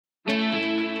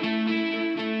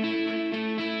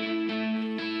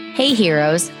Hey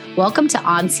heroes, welcome to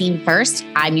On Scene First.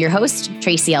 I'm your host,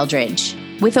 Tracy Eldridge.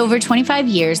 With over 25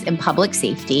 years in public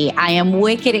safety, I am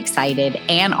wicked excited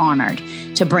and honored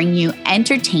to bring you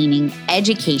entertaining,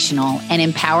 educational, and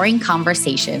empowering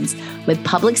conversations with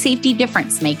public safety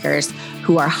difference makers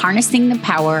who are harnessing the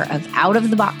power of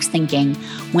out-of-the-box thinking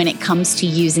when it comes to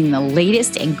using the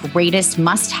latest and greatest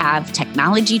must-have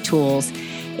technology tools,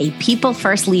 a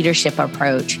people-first leadership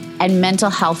approach, and mental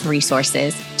health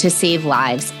resources to save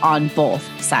lives on both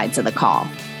sides of the call.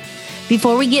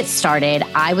 Before we get started,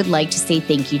 I would like to say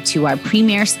thank you to our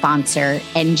premier sponsor,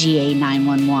 NGA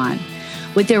 911.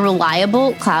 With their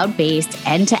reliable, cloud-based,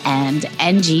 end-to-end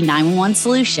NG 911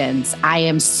 solutions, I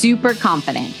am super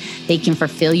confident they can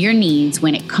fulfill your needs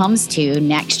when it comes to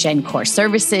next-gen core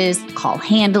services, call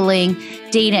handling,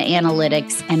 data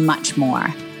analytics, and much more.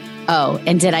 Oh,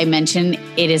 and did I mention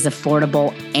it is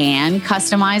affordable and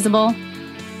customizable?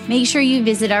 Make sure you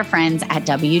visit our friends at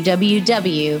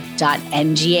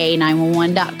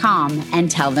www.nga911.com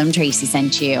and tell them Tracy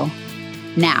sent you.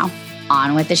 Now,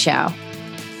 on with the show.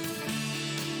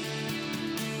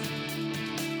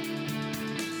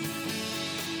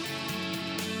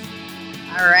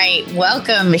 All right,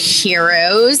 welcome,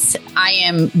 heroes. I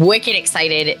am wicked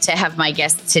excited to have my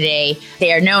guests today.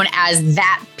 They are known as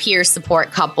that peer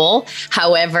support couple.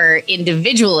 However,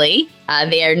 individually,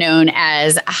 they are known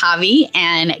as Javi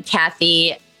and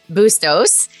Kathy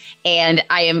Bustos. And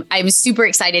I'm super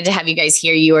excited to have you guys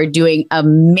here. You are doing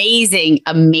amazing,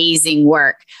 amazing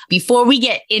work. Before we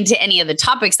get into any of the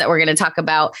topics that we're going to talk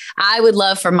about, I would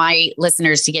love for my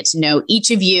listeners to get to know each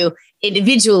of you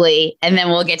individually, and then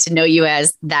we'll get to know you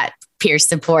as that peer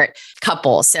support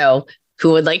couple. So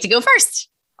who would like to go first?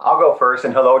 I'll go first.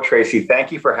 And hello, Tracy.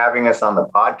 Thank you for having us on the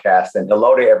podcast. And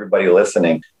hello to everybody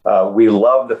listening. We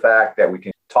love the fact that we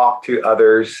can talk to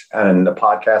others in the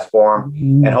podcast forum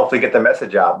and hopefully get the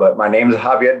message out. But my name is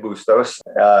Javier Bustos.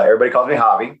 Everybody calls me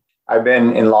Javi. I've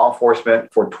been in law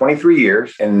enforcement for 23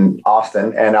 years in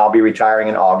Austin, and I'll be retiring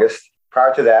in August.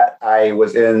 Prior to that, I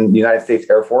was in the United States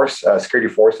Air Force,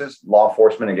 security forces, law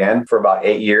enforcement again, for about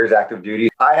 8 years, active duty.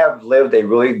 I have lived a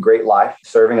really great life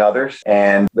serving others.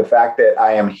 And the fact that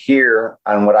I am here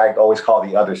on what I always call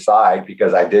the other side,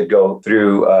 because I did go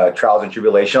through trials and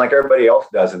tribulation like everybody else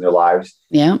does in their lives,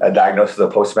 a diagnosis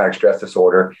of post-traumatic stress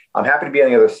disorder. I'm happy to be on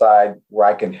the other side where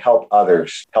I can help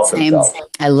others help themselves.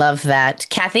 I love that.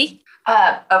 Kathy?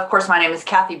 Of course, my name is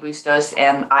Kathy Bustos,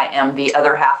 and I am the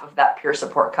other half of that peer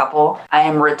support couple. I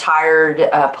am retired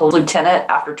police lieutenant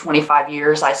after 25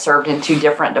 years. I served in 2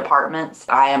 different departments.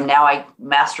 I am now a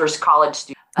master's college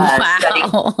student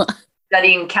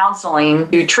studying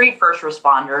counseling to treat first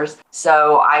responders.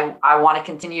 So I want to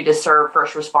continue to serve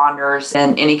first responders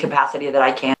in any capacity that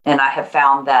I can. And I have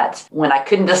found that when I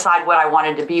couldn't decide what I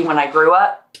wanted to be when I grew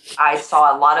up, I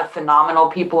saw a lot of phenomenal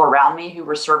people around me who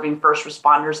were serving first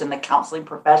responders in the counseling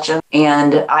profession.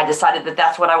 And I decided that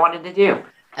that's what I wanted to do.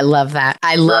 I love that.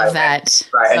 I love that.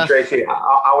 Right. And Tracy,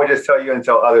 I would just tell you and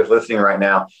tell others listening right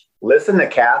now, listen to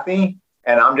Kathy,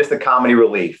 and I'm just a comedy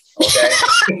relief. Okay.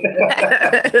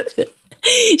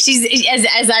 She's,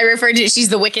 as I refer to it, she's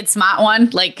the wicked smart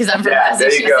one, like, because I'm from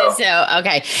Massachusetts. So,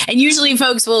 okay. And usually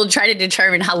folks will try to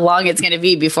determine how long it's going to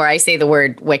be before I say the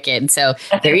word wicked. So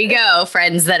there you go,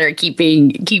 friends that are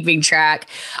keeping track.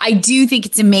 I do think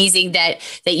it's amazing that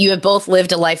you have both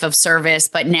lived a life of service,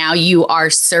 but now you are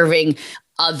serving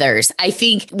others. I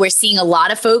think we're seeing a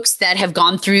lot of folks that have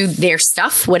gone through their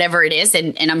stuff, whatever it is.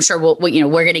 And I'm sure we're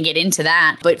going to get into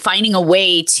that, but finding a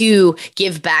way to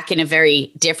give back in a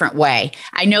very different way.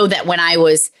 I know that when I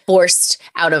was forced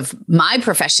out of my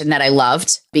profession that I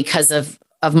loved because of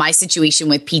my situation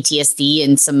with PTSD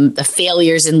and some of the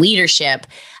failures in leadership,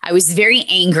 I was very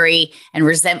angry and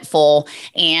resentful.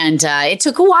 And it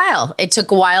took a while. It took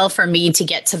a while for me to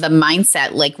get to the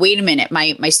mindset, like, wait a minute,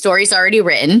 my story's already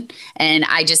written and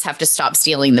I just have to stop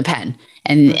stealing the pen.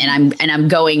 And I'm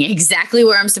going exactly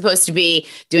where I'm supposed to be,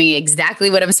 doing exactly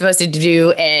what I'm supposed to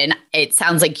do. And it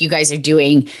sounds like you guys are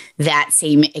doing that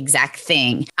same exact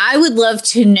thing. I would love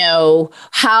to know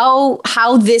how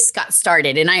this got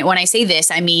started. And when I say this,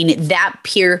 I mean that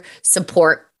peer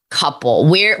support couple.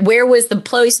 Where was the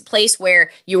place where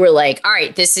you were like, all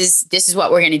right, this is what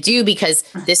we're going to do because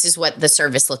this is what the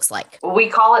service looks like? We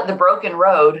call it the broken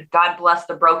road. God bless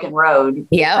the broken road.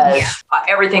 Yeah.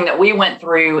 Everything that we went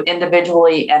through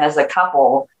individually and as a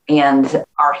couple, and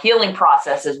our healing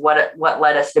process is what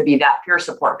led us to be that peer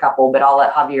support couple. But I'll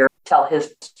let Javier tell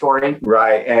his story.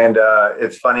 Right. And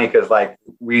it's funny because like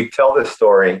we tell this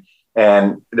story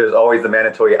and there's always the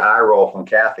mandatory eye roll from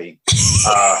Kathy.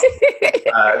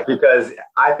 because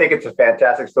I think it's a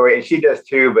fantastic story, and she does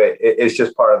too. But it's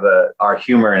just part of our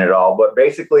humor in it all. But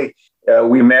basically,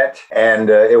 we met, and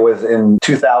it was in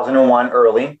 2001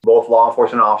 early. Both law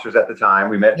enforcement officers at the time.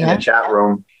 We met in the chat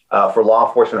room for law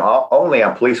enforcement only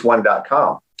on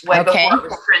policeone.com. Way before it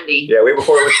was trendy. Yeah, way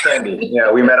before it was trendy.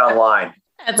 Yeah, we met online.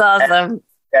 That's awesome.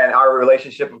 And our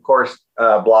relationship, of course,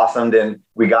 blossomed, and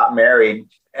we got married.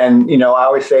 And, I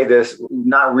always say this,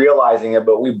 not realizing it,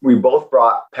 but we both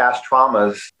brought past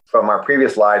traumas from our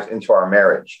previous lives into our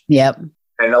marriage. Yep.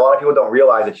 And a lot of people don't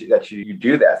realize that you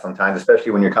do that sometimes,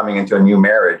 especially when you're coming into a new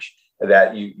marriage,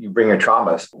 that you bring your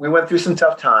traumas. We went through some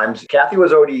tough times. Kathy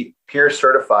was already peer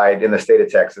certified in the state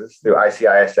of Texas through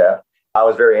ICISF. I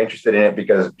was very interested in it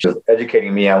because she was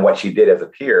educating me on what she did as a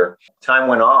peer. Time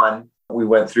went on. We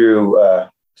went through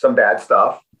some bad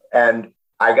stuff, and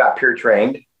I got peer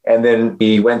trained. And then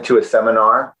we went to a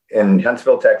seminar in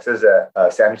Huntsville, Texas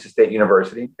at San Francisco State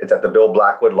University. It's at the Bill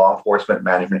Blackwood Law Enforcement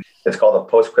Management. It's called the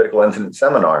Post-Critical Incident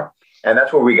Seminar. And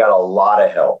that's where we got a lot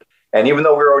of help. And even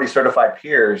though we were already certified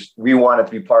peers, we wanted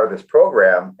to be part of this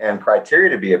program. And criteria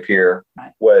to be a peer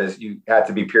was you had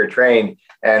to be peer trained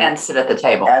and sit at the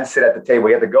table. And sit at the table.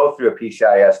 You had to go through a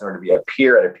PCIS in order to be a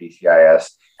peer at a PCIS.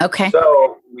 Okay.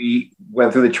 So we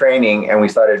went through the training and we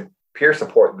started peer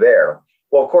support there.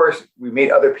 Well, of course, we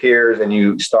meet other peers and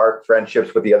you start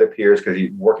friendships with the other peers because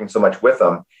you're working so much with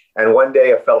them. And one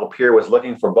day a fellow peer was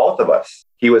looking for both of us.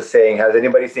 He was saying, has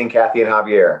anybody seen Kathy and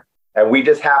Javier? And we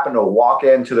just happened to walk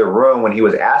into the room when he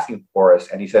was asking for us.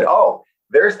 And he said, oh,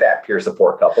 there's that peer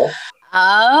support couple.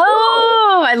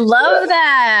 Oh, I love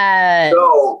that.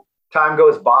 So time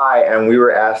goes by and we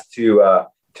were asked to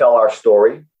tell our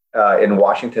story in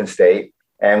Washington State.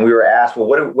 And we were asked, well,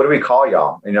 what do we call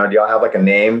y'all? Do y'all have like a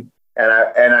name? And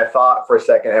I thought for a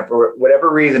second, and for whatever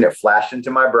reason, it flashed into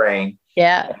my brain.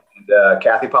 Yeah. And,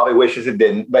 Kathy probably wishes it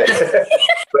didn't, but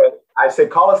but I said,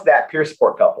 call us that peer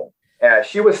support couple.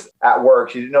 She was at work.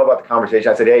 She didn't know about the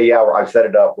conversation. I said, hey, yeah, I've set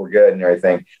it up. We're good and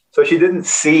everything. So she didn't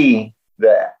see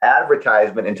the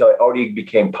advertisement until it already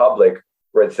became public,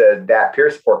 where it said that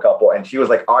peer support couple. And she was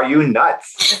like, are you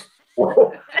nuts?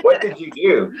 What did you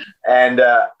do? And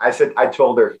I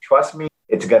told her, trust me,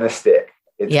 it's going to stick.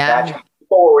 It's catchy.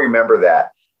 People will remember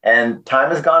that. And time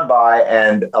has gone by.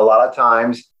 And a lot of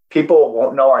times people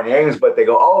won't know our names, but they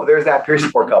go, oh, there's that peer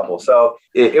support couple. So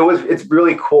it's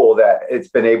really cool that it's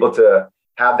been able to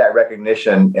have that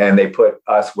recognition, and they put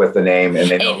us with the name and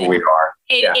they know who we are.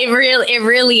 It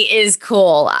really is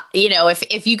cool.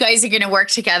 If you guys are going to work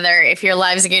together, if your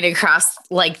lives are going to cross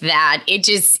like that, it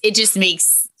just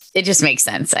makes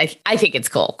sense. I think it's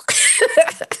cool.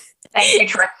 Thank you,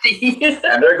 Tracy.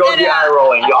 And there goes the eye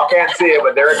rolling. Y'all can't see it,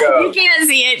 but there it goes. You can't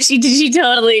see it. She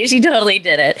totally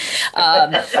did it.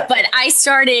 But I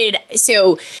started.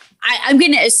 So I'm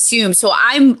going to assume. So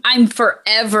I'm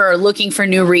forever looking for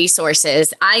new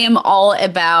resources. I am all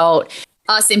about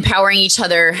us empowering each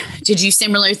other to do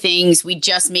similar things. We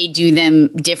just may do them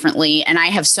differently. And I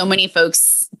have so many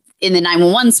folks in the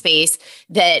 911 space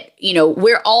that,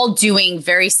 we're all doing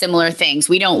very similar things.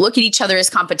 We don't look at each other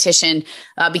as competition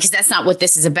because that's not what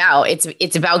this is about.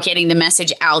 It's about getting the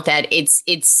message out that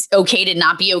it's okay to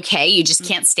not be okay. You just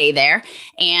can't stay there.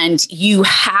 And you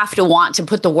have to want to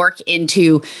put the work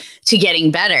into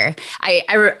getting better.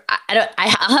 I'll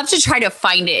have to try to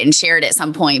find it and share it at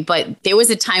some point. But there was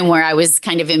a time where I was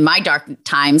kind of in my dark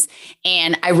times,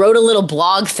 and I wrote a little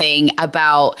blog thing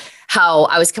about how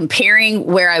I was comparing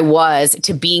where I was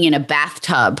to being in a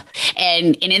bathtub.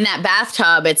 And in that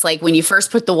bathtub, it's like when you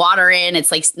first put the water in, it's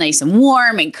like nice and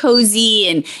warm and cozy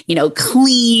and,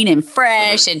 clean and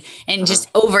fresh. And just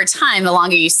over time, the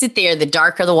longer you sit there, the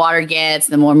darker the water gets,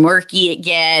 the more murky it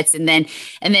gets. And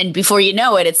then before you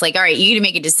know it, it's like, all right, you got to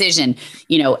make a decision.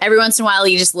 Every once in a while,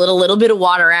 you just let a little bit of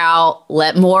water out,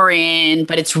 let more in,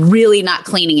 but it's really not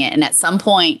cleaning it. And at some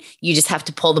point, you just have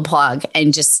to pull the plug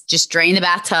and just drain the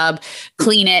bathtub,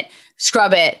 clean it,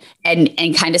 scrub it,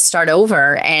 and kind of start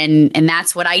over. And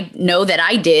that's what I know that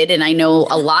I did. And I know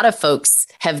a lot of folks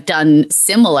have done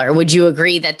similar. Would you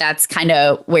agree that that's kind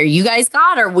of where you guys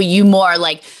got, or were you more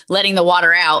like letting the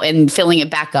water out and filling it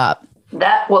back up?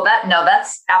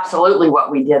 That's absolutely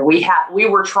what we did. We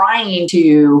were trying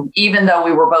to, even though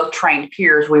we were both trained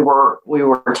peers, we were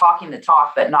talking the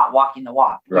talk, but not walking the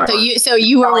walk. Right. So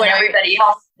you were telling everybody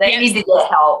else they need to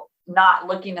get help, not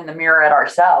looking in the mirror at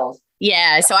ourselves.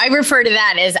 Yeah. So I refer to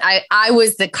that as I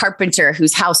was the carpenter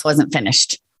whose house wasn't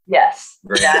finished. Yes.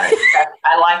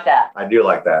 I like that. I do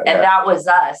like that. And that was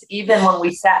us. Even when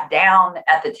we sat down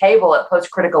at the table at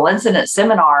Post-Critical Incident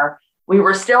Seminar, we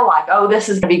were still like, oh, this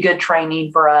is going to be good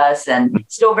training for us, and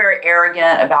still very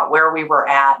arrogant about where we were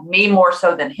at, me more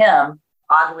so than him,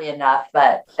 oddly enough,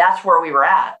 but that's where we were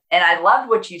at. And I loved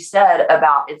what you said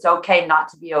about it's okay not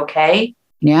to be okay.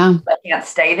 Yeah. But can't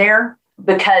stay there,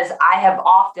 because I have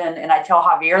often, and I tell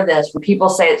Javier this, when people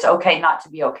say it's okay not to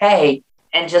be okay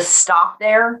and just stop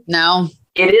there. No.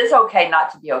 It is okay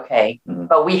not to be okay,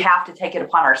 but we have to take it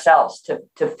upon ourselves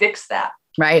to fix that.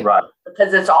 Right.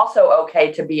 Because it's also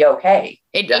okay to be okay.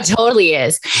 It totally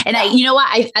is. And you know what?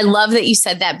 I love that you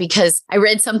said that, because I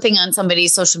read something on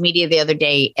somebody's social media the other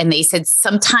day, and they said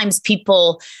sometimes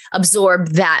people absorb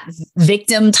that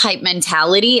victim type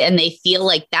mentality and they feel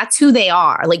like that's who they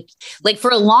are. Like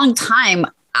for a long time,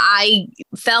 I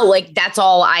felt like that's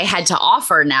all I had to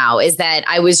offer now, is that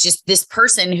I was just this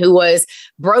person who was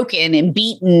broken and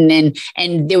beaten,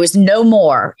 and there was no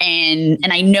more. And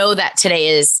I know that today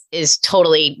is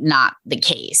totally not the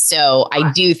case. So I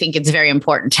do think it's very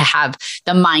important to have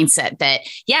the mindset that,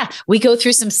 yeah, we go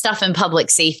through some stuff in public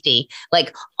safety,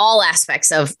 like all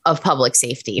aspects of public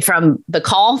safety, from the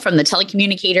call, from the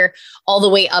telecommunicator, all the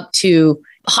way up to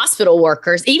hospital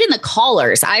workers, even the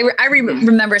callers. I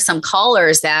remember some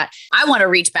callers that I want to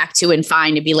reach back to and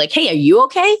find and be like, hey, are you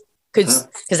okay? Because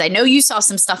I know you saw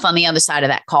some stuff on the other side of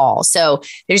that call. So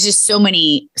there's just so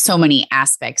many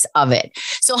aspects of it.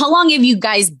 So how long have you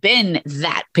guys been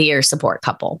that peer support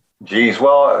couple? Geez,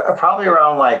 well, probably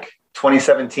around like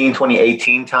 2017,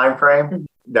 2018 timeframe.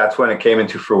 That's when it came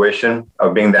into fruition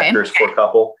of being that peer support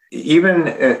couple.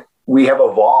 Even we have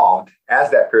evolved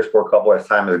as that peer support couple as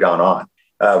time has gone on.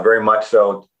 Very much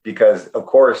so, because of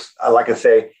course, like I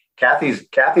say, Kathy's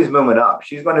moving up.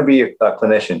 She's going to be a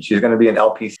clinician. She's going to be an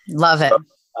LPC. Love it. So,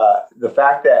 the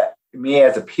fact that me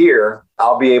as a peer,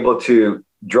 I'll be able to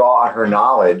draw on her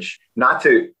knowledge, not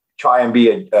to try and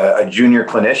be a junior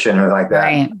clinician or like that,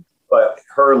 right, but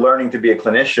her learning to be a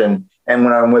clinician. And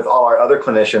when I'm with all our other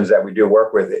clinicians that we do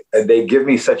work with, they give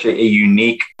me such a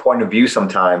unique point of view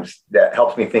sometimes that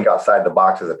helps me think outside the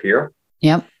box as a peer.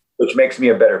 Yep. Which makes me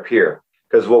a better peer.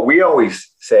 Because what we always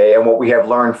say, and what we have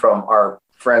learned from our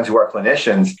friends who are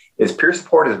clinicians, is peer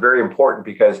support is very important,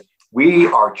 because we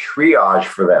are triage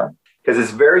for them. Because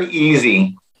it's very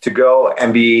easy to go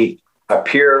and be a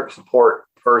peer support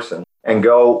person and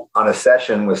go on a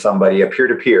session with somebody, a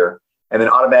peer-to-peer, and then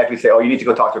automatically say, oh, you need to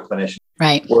go talk to a clinician.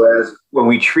 Right. Whereas when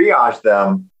we triage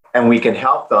them and we can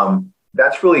help them,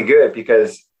 that's really good,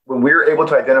 because when we're able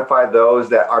to identify those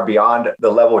that are beyond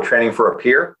the level of training for a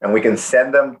peer, and we can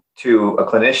send them to a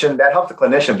clinician, that helps the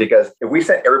clinician, because if we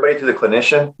sent everybody to the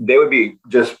clinician, they would be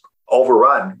just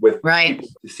overrun with people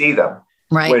to see them.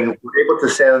 Right. When we're able to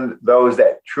send those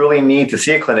that truly need to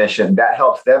see a clinician, that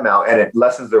helps them out, and it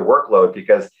lessens their workload,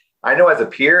 because I know as a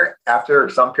peer, after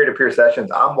some peer-to-peer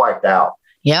sessions, I'm wiped out.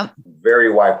 Yep.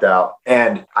 Very wiped out.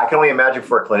 And I can only imagine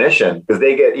for a clinician, because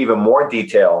they get even more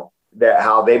detail that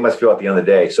how they must feel at the end of the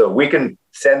day. So we can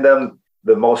send them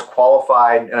the most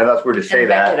qualified, and I know that's weird to say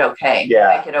that. Make it okay.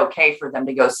 Yeah. Make it okay for them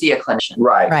to go see a clinician.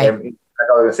 Right. And like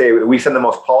I was going to say, we send the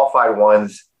most qualified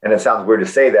ones, and it sounds weird to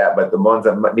say that, but the ones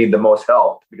that need the most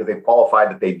help, because they've qualified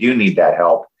that they do need that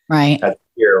help. Right. That's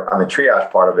here on the triage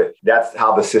part of it. That's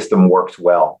how the system works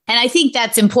well. And I think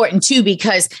that's important too,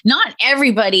 because not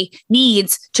everybody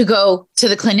needs to go to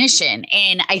the clinician.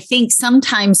 And I think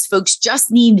sometimes folks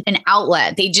just need an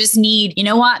outlet. They just need, you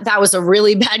know what, that was a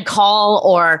really bad call,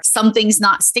 or something's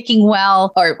not sticking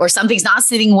well, or something's not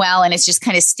sitting well, and it's just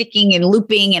kind of sticking and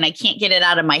looping, and I can't get it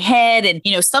out of my head. And,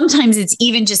 you know, sometimes it's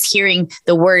even just hearing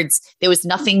the words, there was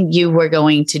nothing you were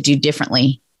going to do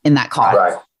differently in that call.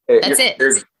 Right. That's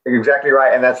it. You're exactly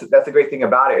right. And that's the great thing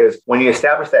about it, is when you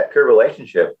establish that peer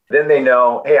relationship, then they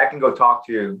know, hey, I can go talk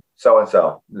to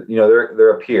so-and-so, you know,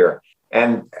 they're a peer.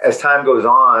 And as time goes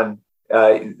on,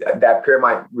 that peer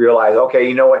might realize, okay,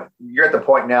 you know what, you're at the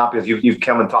point now, because you've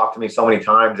come and talked to me so many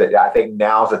times, that I think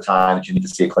now's the time that you need to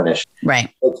see a clinician.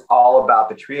 Right. It's all about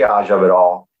the triage of it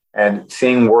all and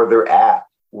seeing where they're at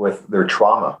with their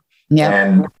trauma. Yeah.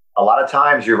 And a lot of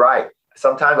times, you're right.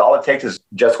 Sometimes all it takes is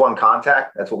just one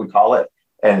contact. That's what we call it.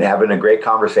 And having a great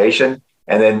conversation.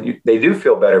 And then they do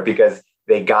feel better because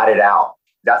they got it out.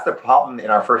 That's the problem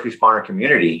in our first responder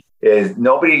community, is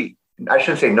nobody, I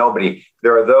shouldn't say nobody,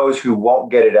 there are those who won't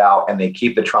get it out, and they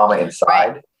keep the trauma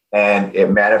inside. Right. And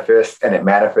it manifests. And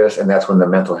that's when the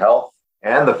mental health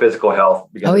and the physical health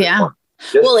begin. Oh, yeah.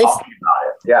 Well, talking about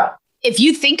it. Yeah. If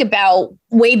you think about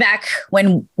way back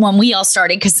when we all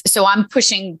started, so I'm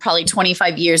pushing probably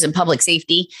 25 years in public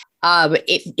safety.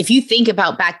 If you think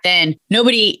about back then,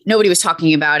 nobody was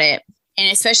talking about it.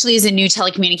 And especially as a new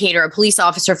telecommunicator, a police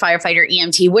officer, firefighter,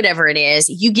 EMT, whatever it is,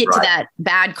 you get to that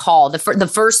bad call, the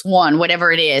first one,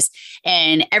 whatever it is,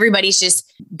 and everybody's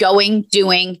just going,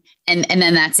 doing, and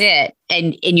then that's it.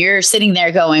 And you're sitting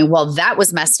there going, well, that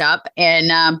was messed up.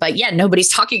 And, but yeah, nobody's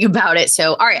talking about it.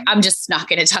 So, all right, I'm just not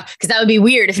going to talk, because that would be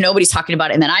weird if nobody's talking about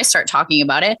it. And then I start talking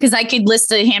about it, because I could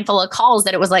list a handful of calls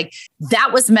that it was like,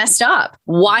 that was messed up.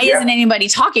 Why isn't anybody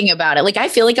talking about it? Like, I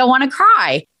feel like I want to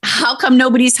cry. How come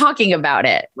nobody's talking about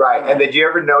it? Right. And did you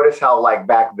ever notice how, like,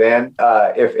 back then,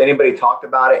 if anybody talked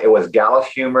about it, it was gallows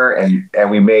humor, and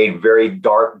we made very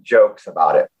dark jokes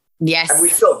about it. Yes. And we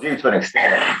still do to an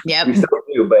extent. Yep. We still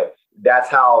do, but that's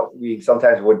how we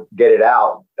sometimes would get it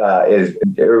out, is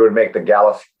we would make the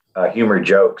gallows humor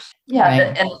jokes. Yeah.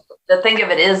 Right. And the thing of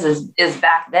it is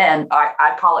back then,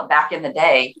 I call it back in the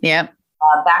day. Yep.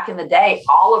 Back in the day,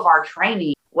 all of our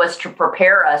training was to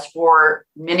prepare us for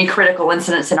many critical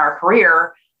incidents in our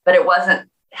career, but it wasn't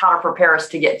how to prepare us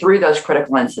to get through those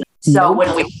critical incidents. So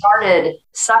when we started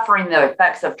suffering the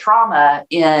effects of trauma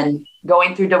in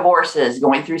going through divorces,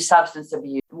 going through substance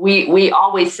abuse, we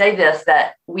always say this,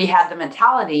 that we had the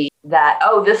mentality that,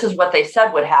 oh, this is what they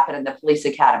said would happen in the police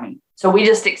academy. So we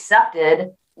just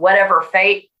accepted whatever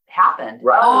fate happened.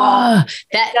 Right.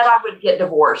 They said I would get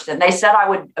divorced, and they said I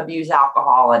would abuse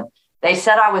alcohol, and they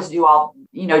said I was do all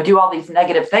these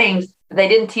negative things. But they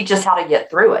didn't teach us how to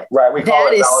get through it. Right. We call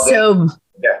that it is so.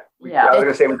 I was going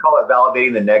to say, we call it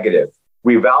validating the negative.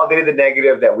 We validated the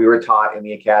negative that we were taught in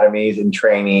the academies and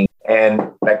training.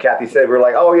 And like Kathy said, we're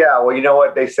like, oh yeah, well, you know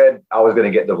what? They said I was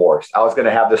going to get divorced. I was going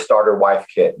to have the starter wife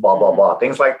kit, blah, blah, blah,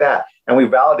 things like that. And we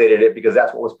validated it because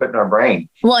that's what was put in our brain.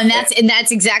 Well, and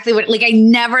that's exactly what, like, I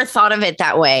never thought of it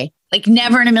that way. Like,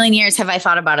 never in a million years have I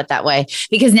thought about it that way,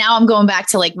 because now I'm going back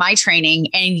to like my training,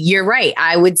 and you're right.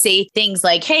 I would say things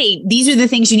like, hey, these are the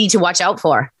things you need to watch out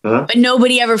for, but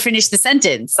nobody ever finished the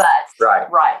sentence. But,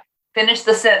 right. Finish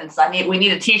the sentence. We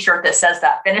need a t-shirt that says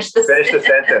that. Finish the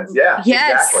sentence. Yeah,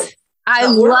 yes. Exactly. I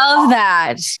love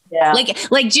that. Yeah.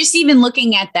 Like just even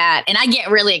looking at that, and I get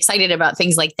really excited about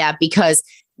things like that, because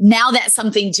now that's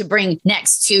something to bring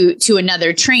next to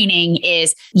another training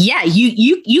is,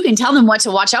 you can tell them what to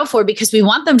watch out for, because we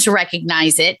want them to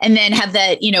recognize it, and then have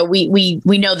that,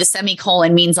 we know the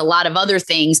semicolon means a lot of other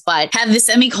things, but have the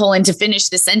semicolon to finish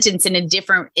the sentence in a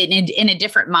different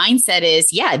mindset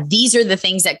is, these are the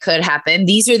things that could happen.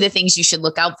 These are the things you should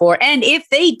look out for. And if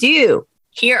they do,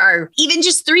 here are even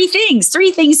just three things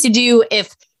to do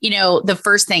if, the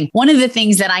first thing. One of the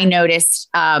things that I noticed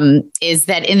is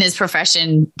that in this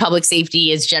profession, public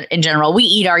safety is in general, we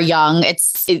eat our young.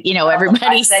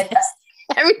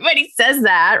 Everybody says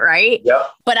that, right? Yeah.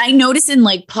 But I notice in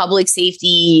like public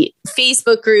safety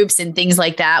Facebook groups and things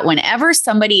like that, whenever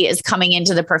somebody is coming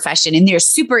into the profession and they're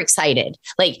super excited,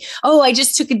 like, oh, I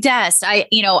just took a test.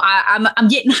 I'm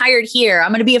getting hired here. I'm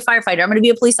going to be a firefighter. I'm going to be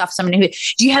a police officer. Do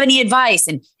you have any advice?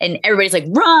 And everybody's like,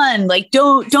 run, like,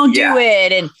 don't do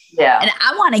it. And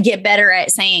I want to get better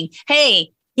at saying,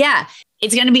 hey,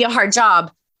 it's going to be a hard job,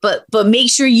 but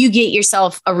make sure you get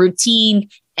yourself a routine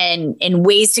and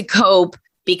ways to cope,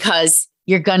 because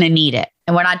you're going to need it.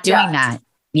 And we're not doing that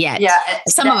yet. Yeah.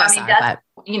 Some of us are, but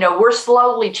we're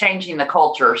slowly changing the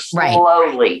culture,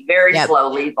 slowly, very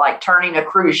slowly, like turning a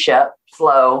cruise ship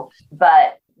slow.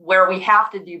 But where we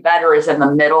have to do better is in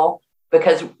the middle,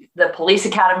 because the police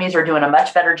academies are doing a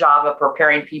much better job of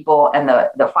preparing people, and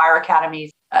the fire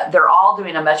academies, they're all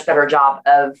doing a much better job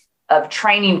of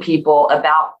training people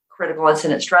about critical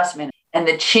incident stress management. And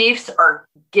the chiefs are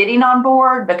getting on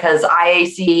board, because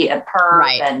IAC and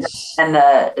PERF and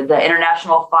the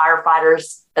International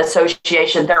Firefighters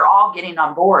Association, they're all getting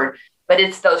on board. But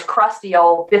it's those crusty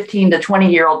old 15 to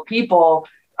 20-year-old people,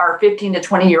 or 15 to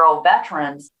 20-year-old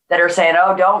veterans, that are saying,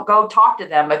 oh, don't go talk to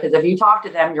them, because if you talk to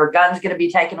them, your gun's going to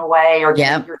be taken away, or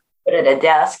you're put at a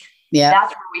desk. Yeah.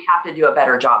 That's where we have to do a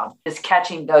better job, is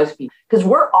catching those people, because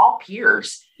we're all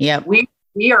peers. Yeah.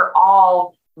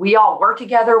 We all work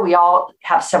together. We all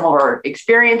have similar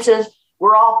experiences.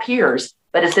 We're all peers,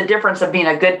 but it's the difference of being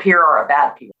a good peer or a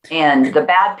bad peer. And the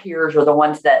bad peers are the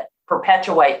ones that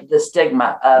perpetuate the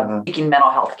stigma of seeking mental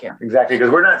health care. Exactly.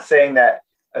 Because we're not saying that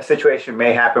a situation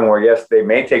may happen where, yes, they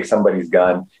may take somebody's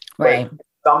gun. Right. But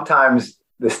sometimes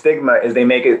the stigma is they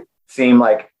make it seem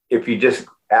like if you just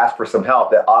ask for some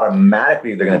help, that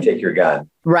automatically they're going to take your gun.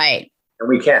 Right. And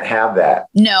we can't have that.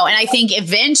 No. And I think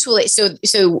eventually, so,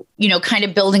 kind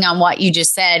of building on what you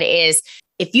just said is,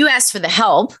 if you ask for the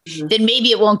help, then maybe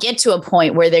it won't get to a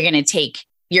point where they're going to take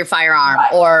your firearm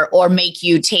or make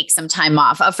you take some time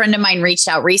off. A friend of mine reached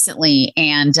out recently,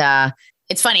 and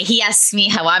it's funny. He asks me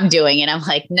how I'm doing, and I'm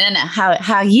like, no,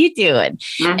 how you doing?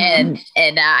 Mm-hmm.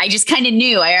 And I just kind of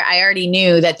knew. I already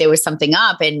knew that there was something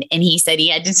up, and he said he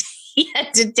had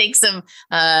to take some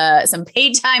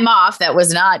paid time off that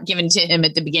was not given to him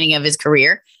at the beginning of his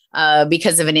career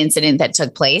because of an incident that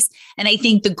took place. And I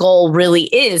think the goal really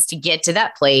is to get to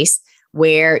that place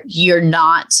where you're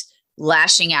not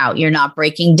lashing out, you're not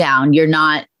breaking down, you're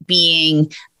not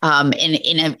being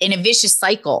in a vicious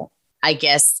cycle, I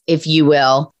guess, if you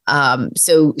will.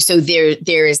 So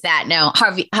there is that. Now,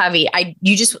 Javi, I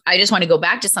just want to go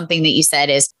back to something that you said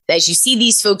is as you see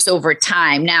these folks over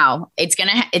time. Now,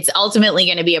 it's ultimately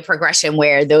going to be a progression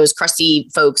where those crusty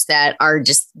folks that are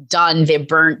just done, they're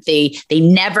burnt, they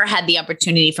never had the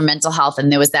opportunity for mental health,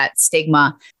 and there was that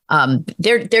stigma.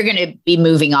 They're going to be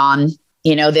moving on.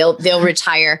 They'll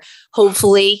retire.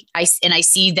 Hopefully, I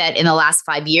see that in the last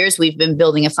 5 years, we've been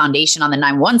building a foundation on the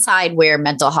 911 side where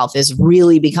mental health is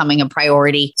really becoming a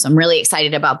priority. So I'm really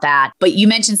excited about that. But you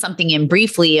mentioned something in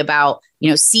briefly about,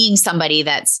 seeing somebody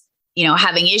that's,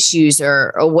 having issues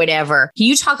or whatever. Can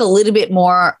you talk a little bit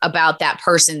more about that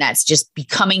person that's just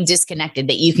becoming disconnected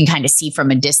that you can kind of see from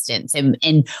a distance and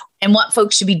what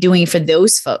folks should be doing for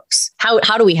those folks?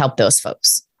 How do we help those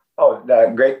folks? Oh,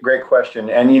 great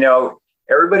question. And,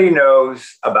 everybody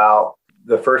knows about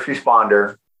the first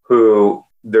responder who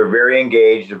they're very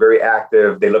engaged, they're very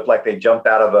active. They look like they jumped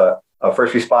out of a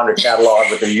first responder catalog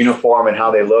with their uniform and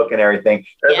how they look and everything.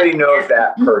 Everybody knows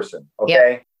that person.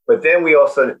 Okay. Yep. But then we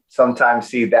also sometimes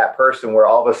see that person where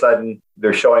all of a sudden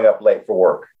they're showing up late for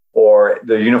work, or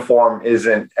the uniform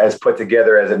isn't as put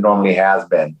together as it normally has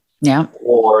been. Yeah.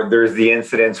 Or there's the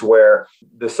incidents where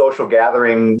the social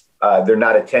gathering, they're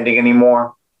not attending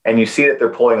anymore, and you see that they're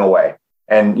pulling away.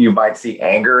 And you might see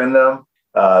anger in them.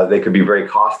 They could be very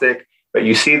caustic, but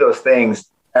you see those things.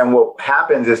 And what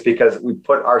happens is because we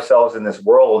put ourselves in this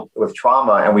world with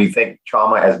trauma and we think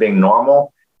trauma as being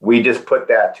normal, we just put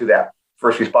that to that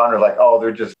first responder like, oh,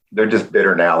 they're just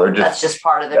bitter now. That's just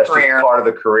part of the career. Just part of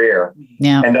the career.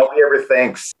 Yeah. And nobody ever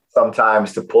thinks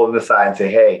sometimes to pull them aside and say,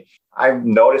 hey, I've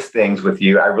noticed things with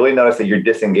you. I really noticed that you're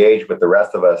disengaged with the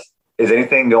rest of us. Is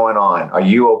anything going on? Are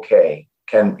you okay?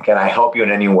 Can I help you in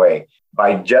any way?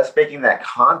 By just making that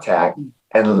contact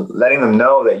and letting them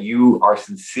know that you are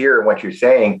sincere in what you're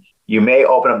saying, you may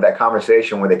open up that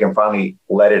conversation where they can finally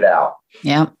let it out.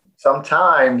 Yeah.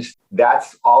 Sometimes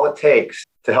that's all it takes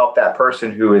to help that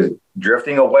person who is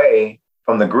drifting away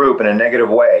from the group in a negative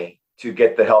way to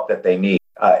get the help that they need.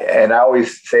 And I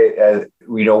always say,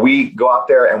 we go out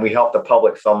there and we help the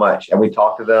public so much, and we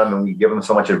talk to them and we give them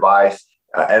so much advice.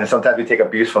 And sometimes we take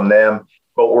abuse from them,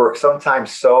 but we're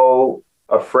sometimes so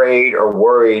afraid or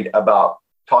worried about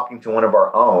talking to one of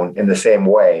our own in the same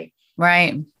way.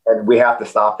 Right. And we have to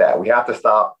stop that. We have to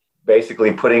stop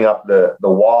basically putting up the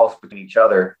walls between each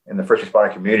other in the first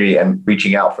responder community and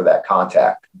reaching out for that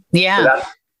contact. Yeah. So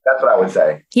that's what I would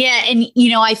say. Yeah. And,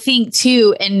 I think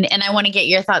too, and I want to get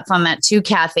your thoughts on that too,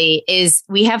 Kathy, is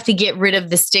we have to get rid of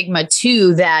the stigma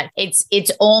too, that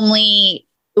it's only,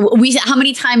 how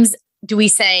many times do we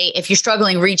say, if you're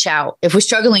struggling, reach out? If we're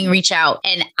struggling, reach out.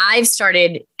 And I've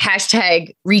started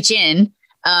 #ReachIn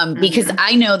because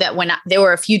I know that when there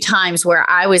were a few times where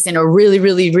I was in a really,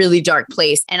 really, really dark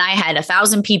place and I had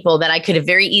 1,000 people that I could have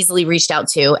very easily reached out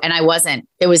to, and I wasn't.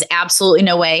 There was absolutely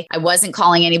no way. I wasn't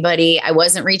calling anybody. I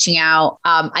wasn't reaching out.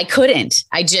 I couldn't.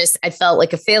 I felt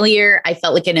like a failure. I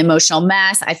felt like an emotional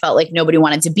mess. I felt like nobody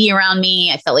wanted to be around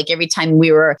me. I felt like every time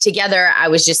we were together, I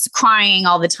was just crying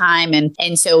all the time.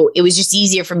 And so it was just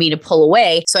easier for me to pull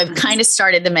away. So I've kind of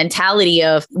started the mentality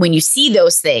of when you see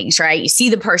those things, right? You see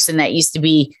the person that used to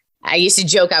be, I used to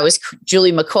joke I was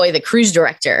Julie McCoy, the cruise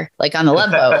director, like on the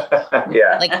Love Boat.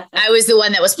 Yeah. Like I was the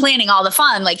one that was planning all the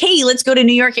fun. Like, hey, let's go to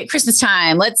New York at Christmas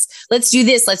time. Let's do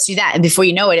this. Let's do that. And before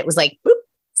you know it, it was like, boop,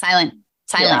 silence.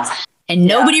 Yeah. And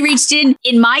nobody reached in.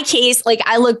 In my case, like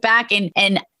I look back and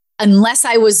unless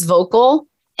I was vocal,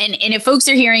 and if folks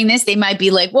are hearing this, they might be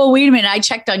like, well, wait a minute, I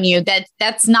checked on you.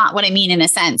 That's not what I mean in a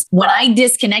sense. When I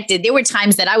disconnected, there were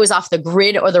times that I was off the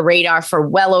grid or the radar for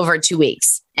well over 2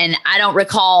 weeks. And I don't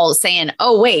recall saying,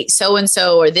 oh, wait,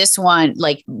 so-and-so or this one,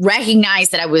 like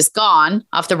recognized that I was gone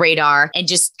off the radar and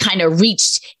just kind of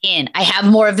reached in. I have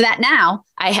more of that now.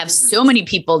 I have so many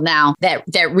people now that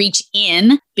reach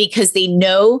in because they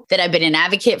know that I've been an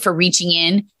advocate for reaching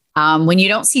in when you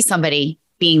don't see somebody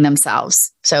being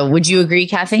themselves. So would you agree,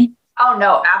 Kathy? Oh,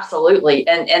 no, absolutely.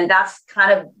 And that's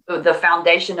kind of the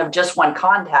foundation of just one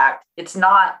contact. It's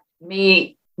not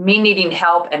me needing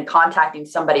help and contacting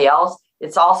somebody else.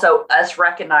 It's also us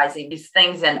recognizing these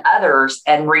things in others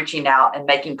and reaching out and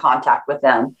making contact with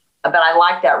them. but I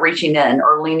like that reaching in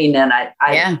or leaning in. I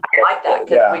like that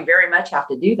because we very much have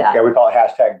to do that. Yeah, we call it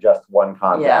hashtag just one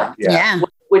contact. Yeah.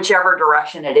 Whichever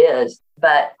direction it is.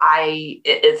 But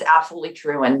it's absolutely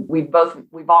true. And we've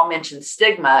all mentioned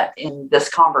stigma in this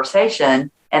conversation.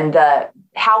 And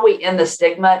how we end the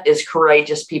stigma is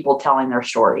courageous people telling their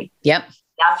story. Yep.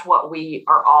 That's what we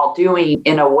are all doing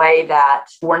in a way that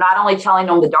we're not only telling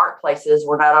them the dark places,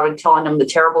 we're not only telling them the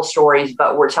terrible stories,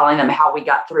 but we're telling them how we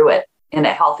got through it in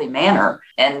a healthy manner.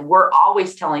 And we're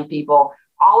always telling people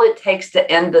all it takes to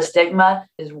end the stigma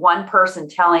is one person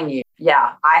telling you,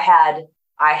 yeah, I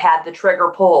had the trigger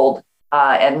pulled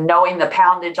and knowing the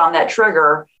poundage on that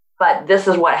trigger, but this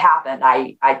is what happened.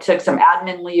 I took some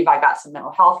admin leave. I got some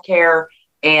mental health care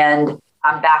and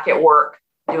I'm back at work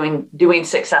doing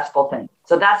successful things.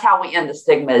 So that's how we end the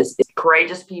stigma is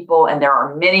courageous people. And there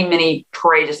are many, many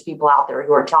courageous people out there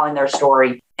who are telling their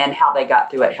story and how they got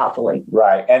through it healthily.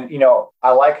 Right. And,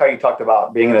 I like how you talked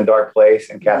about being in a dark place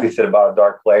and Kathy said about a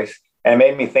dark place. And it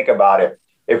made me think about it.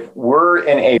 If we're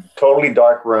in a totally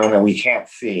dark room and we can't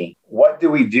see, what do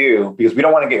we do? Because we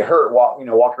don't want to get hurt,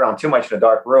 walk around too much in a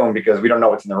dark room because we don't know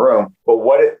what's in the room. But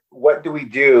what do we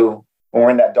do when we're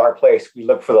in that dark place? We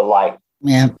look for the light.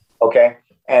 Yeah. Okay.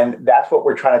 And that's what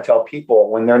we're trying to tell people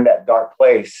when they're in that dark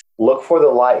place. Look for the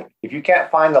light. If you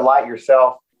can't find the light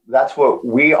yourself, that's what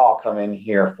we all come in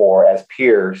here for as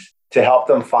peers, to help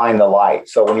them find the light.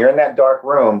 So when you're in that dark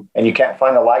room and you can't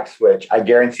find the light switch, I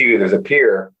guarantee you there's a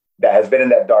peer that has been in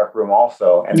that dark room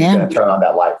also, and is going to turn on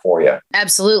that light for you.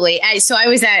 Absolutely. So I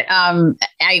was at,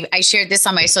 I shared this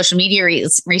on my social media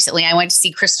recently. I went to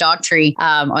see Chris Daughtry,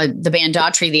 the band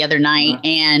Daughtry the other night,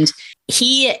 and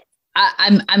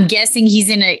I'm guessing he's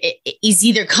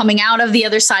either coming out of the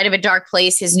other side of a dark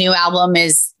place. His new album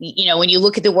is, when you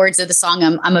look at the words of the song,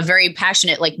 I'm a very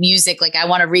passionate, music. I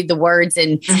want to read the words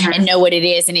and know what it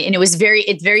is. And it's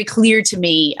very clear to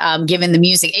me, given the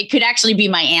music, it could actually be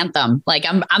my anthem.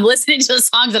 I'm listening to the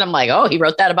songs and I'm like, oh, he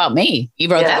wrote that about me. He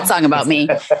wrote that song about me.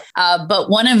 But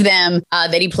one of them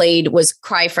that he played was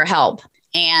Cry for Help.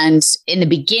 And in the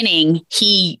beginning,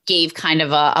 he gave kind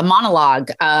of a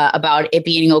monologue about it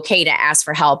being okay to ask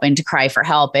for help and to cry for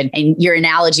help. And your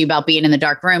analogy about being in the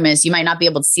dark room is you might not be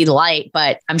able to see the light,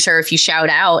 but I'm sure if you shout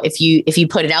out, if you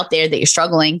put it out there that you're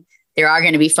struggling, there are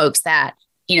going to be folks that,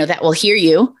 that will hear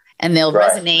you and they'll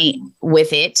resonate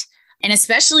with it. And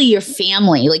especially your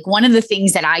family. One of the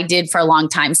things that I did for a long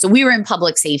time. So we were in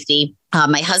public safety.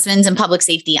 My husband's in public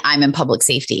safety. I'm in public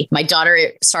safety. My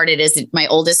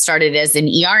oldest started as an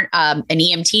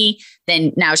EMT.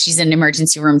 Then now she's an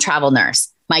emergency room travel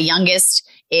nurse. My youngest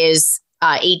is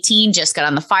 18, just got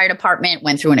on the fire department,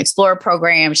 went through an Explorer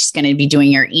program. She's going to be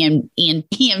doing her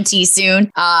EMT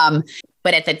soon.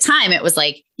 But at the time it was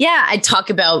I'd talk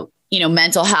about,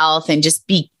 mental health and just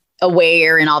be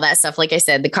aware and all that stuff. Like I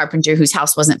said, the carpenter whose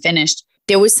house wasn't finished,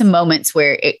 there was some moments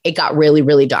where it got really,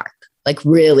 really dark,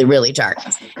 really, really dark.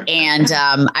 And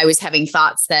I was having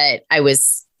thoughts that I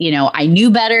was, I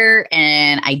knew better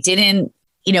and I didn't,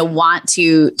 want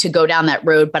to go down that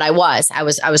road, but I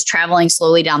was traveling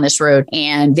slowly down this road.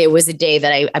 And there was a day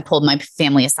that I pulled my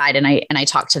family aside and I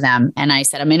talked to them and I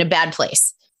said, I'm in a bad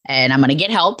place and I'm going to get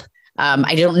help.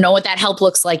 I don't know what that help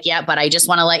looks like yet, but I just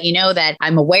want to let you know that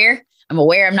I'm aware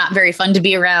I'm not very fun to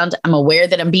be around. I'm aware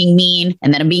that I'm being mean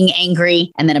and that I'm being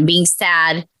angry and that I'm being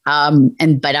sad.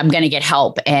 But I'm going to get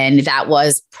help. And that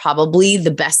was probably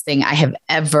the best thing I have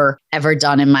ever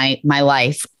done in my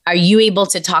life. Are you able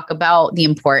to talk about the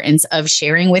importance of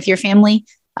sharing with your family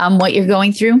what you're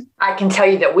going through? I can tell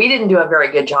you that we didn't do a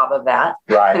very good job of that.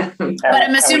 Right. But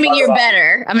I'm assuming you're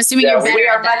better. I'm assuming you're better. We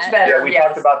are much better. Yeah, we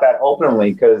talked about that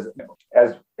openly because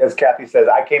as Kathy says,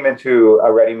 I came into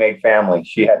a ready-made family.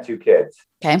 She had 2 kids.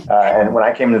 Okay. And when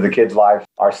I came into the kids' life,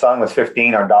 our son was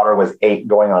 15, our daughter was 8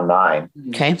 going on 9.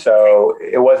 Okay. So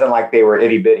it wasn't like they were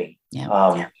itty bitty.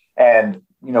 Yeah. And,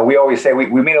 we always say we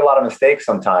made a lot of mistakes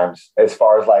sometimes as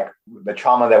far as the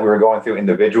trauma that we were going through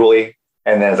individually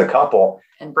and then as a couple.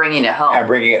 And bringing it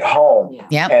home.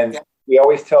 Yeah. And we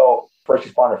always tell first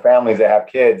responder families that have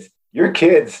kids, your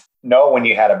kids know when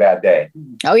you had a bad day.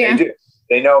 Oh, yeah. They do.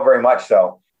 They know very much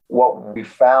so. What we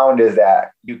found is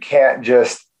that you can't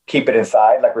just keep it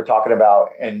inside like we're talking about.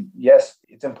 And yes,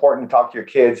 it's important to talk to your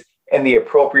kids in the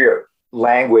appropriate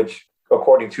language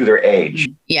according to their age.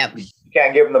 Yep. You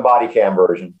can't give them the body cam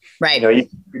version. Right. You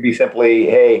could be simply,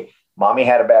 hey, mommy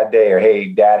had a bad day, or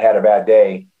hey, dad had a bad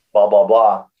day, blah, blah,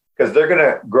 blah. Because they're going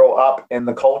to grow up in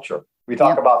the culture. We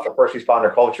talk about the first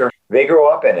responder culture. They grow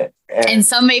up in it. And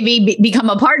some may become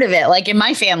a part of it, like in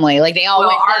my family. They all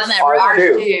went down that road. Ours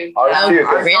too. Oh,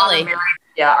 really?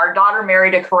 Yeah, our daughter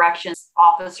married a corrections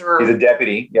officer. He's a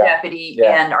deputy.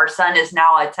 And our son is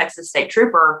now a Texas State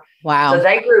Trooper. Wow. So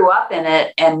they grew up in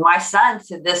it. And my son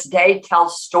to this day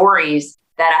tells stories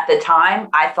that at the time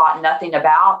I thought nothing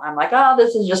about. I'm like, oh,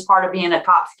 this is just part of being a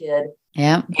cop's kid.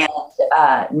 Yeah.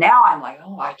 And now I'm like,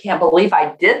 oh, I can't believe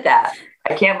I did that.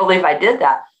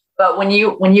 But when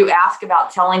you ask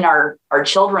about telling our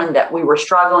children that we were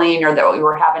struggling or that we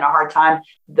were having a hard time,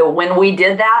 when we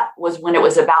did that was when it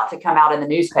was about to come out in the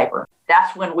newspaper.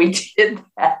 That's when we did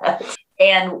that.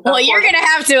 And well, you're going to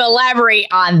have to elaborate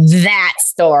on that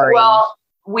story. Well,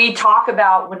 we talk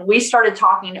about when we started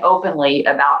talking openly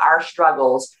about our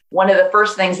struggles. One of the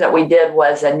first things that we did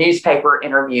was a newspaper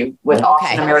interview with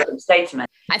Austin American Statesman.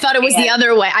 I thought it was the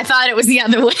other way.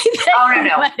 Oh,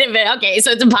 no. Okay.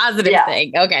 So it's a positive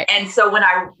thing. Okay. And so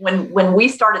when we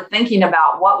started thinking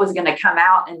about what was going to come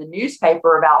out in the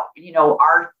newspaper about,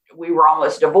 we were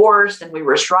almost divorced and we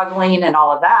were struggling and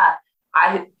all of that,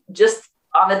 I just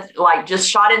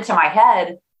shot into my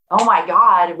head, oh my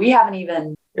God, we haven't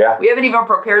even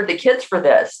prepared the kids for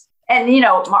this. And,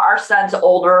 our son's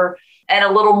older and a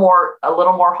little more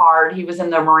hard. He was in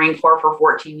the Marine Corps for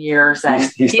 14 years and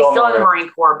he's still in the Marine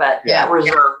Corps, but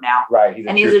reserve now. Right.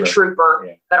 He's a trooper,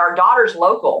 but our daughter's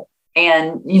local.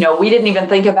 And, we didn't even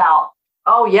think about,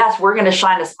 oh yes, we're going to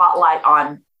shine a spotlight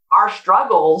on our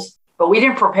struggles, but we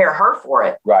didn't prepare her for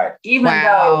it. Right. Even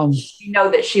though she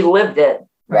know that she lived it.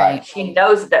 Right. She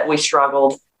knows that we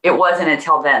struggled. It wasn't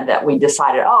until then that we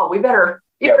decided, oh, we better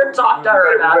talk to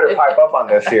her about it. We better pipe up on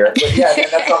this here. But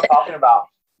that's what I'm talking about.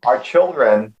 Our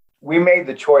children, we made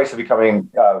the choice of becoming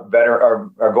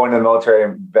veteran or going to the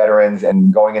military veterans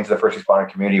and going into the first responder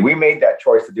community. We made that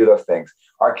choice to do those things.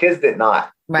 Our kids did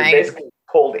not. Right. They basically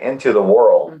pulled into the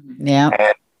world. Mm-hmm. Yeah.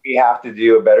 And we have to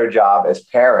do a better job as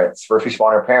parents, first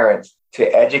responder parents, to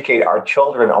educate our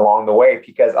children along the way.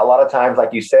 Because a lot of times,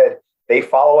 like you said, they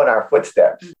follow in our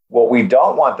footsteps. What we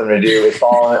don't want them to do is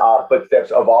follow in our footsteps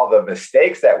of all the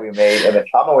mistakes that we made and the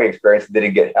trauma we experienced and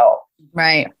didn't get help.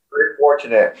 Right. Very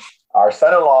fortunate. Our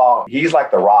son-in-law, he's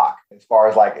like the rock as far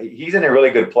as he's in a really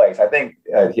good place. I think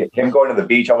him going to the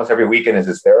beach almost every weekend is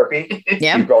his therapy.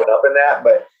 Yeah. He's grown up in that,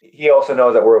 but he also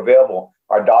knows that we're available.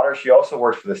 Our daughter, she also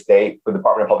works for the state, for the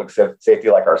Department of Public Safety,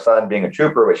 like our son being a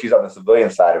trooper, but she's on the civilian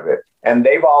side of it. And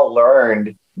they've all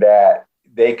learned that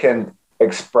they can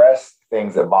express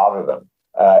things that bother them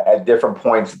at different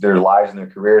points of their lives and their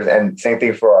careers. And same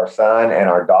thing for our son and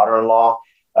our daughter-in-law,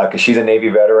 because she's a Navy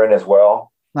veteran as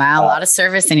well. Wow. A lot of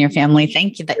service in your family.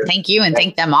 Thank you. Thank you. And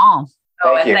thank them all.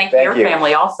 Thank your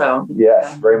family also.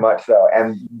 Yes, very much so.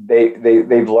 And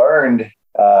they've learned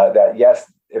that, yes,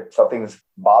 if something's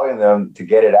bothering them, to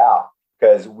get it out,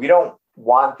 because we don't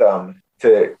want them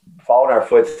to follow in our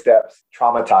footsteps,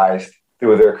 traumatized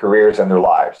through their careers and their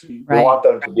lives. Right. We want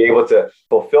them to be able to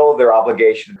fulfill their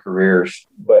obligation careers,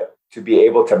 but to be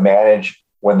able to manage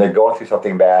when they're going through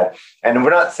something bad. And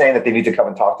we're not saying that they need to come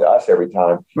and talk to us every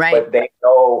time, right, but they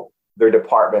know their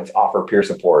departments offer peer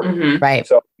support. Mm-hmm. Right.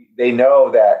 So they know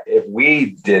that if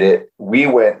we did it, we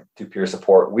went to peer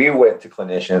support, we went to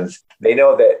clinicians. They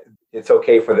know that it's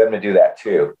okay for them to do that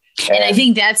too. And I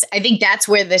think that's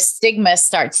where the stigma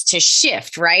starts to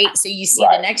shift, right? So you see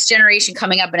the next generation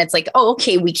coming up and it's like, oh,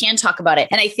 okay, we can talk about it.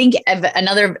 And I think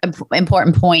another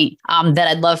important point that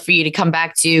I'd love for you to come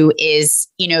back to is,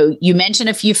 you mentioned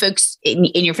a few folks in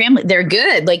your family, they're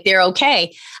good, like they're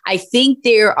okay. I think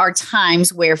there are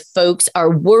times where folks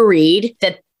are worried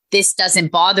that this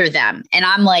doesn't bother them. And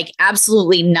I'm like,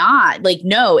 absolutely not. Like,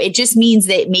 no, it just means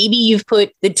that maybe you've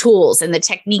put the tools and the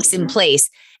techniques in place.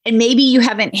 And maybe you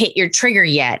haven't hit your trigger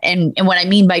yet. And what I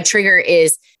mean by trigger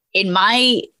is, in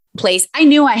my place, I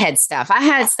knew I had stuff. I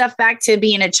had stuff back to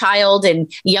being a child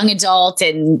and young adult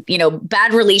and,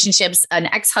 bad relationships, an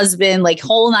ex-husband, like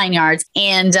whole 9 yards.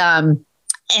 And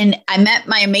I met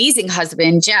my amazing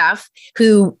husband, Jeff,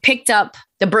 who picked up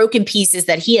the broken pieces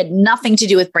that he had nothing to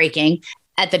do with breaking.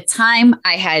 At the time,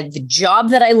 I had the job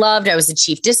that I loved. I was the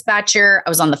chief dispatcher. I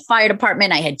was on the fire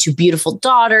department. I had 2 beautiful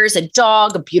daughters, a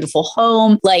dog, a beautiful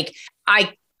home. Like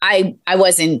I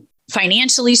wasn't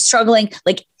financially struggling.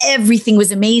 Like everything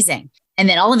was amazing. And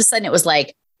then all of a sudden it was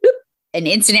like, whoop, an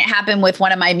incident happened with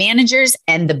one of my managers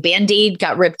and the Band-Aid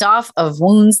got ripped off of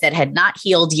wounds that had not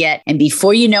healed yet. And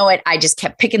before you know it, I just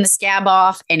kept picking the scab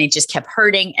off and it just kept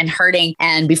hurting and hurting.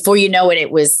 And before you know it,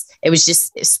 it was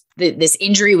just this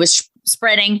injury was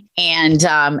spreading and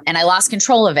I lost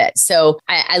control of it. So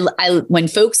I when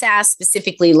folks ask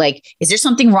specifically, like, is there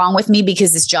something wrong with me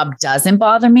because this job doesn't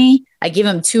bother me? I give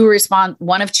them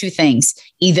one of 2 things.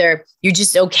 Either you're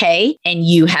just okay and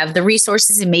you have the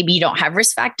resources and maybe you don't have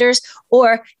risk factors,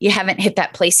 or you haven't hit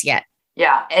that place yet.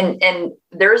 Yeah. And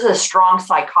there's a strong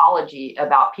psychology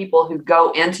about people who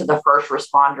go into the first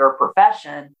responder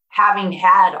profession, having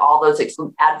had all those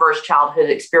adverse childhood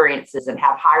experiences and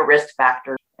have high risk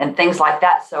factors and things like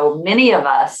that. So many of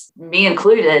us, me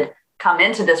included, come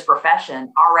into this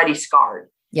profession already scarred.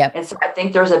 Yep. And so I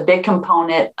think there's a big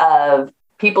component of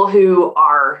people who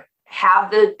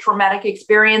have the traumatic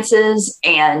experiences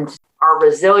and are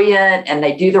resilient and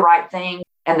they do the right thing.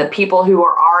 And the people who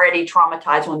are already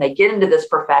traumatized when they get into this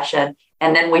profession,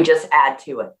 and then we just add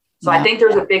to it. So I think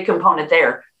there's a big component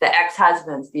there. The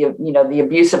ex-husbands, the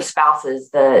abusive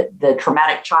spouses, the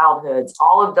traumatic childhoods,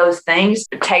 all of those things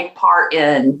take part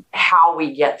in how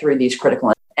we get through these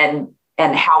critical and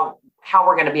how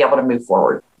we're going to be able to move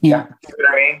forward. Yeah. You know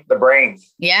what I mean? The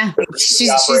brains. Yeah.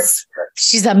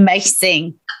 She's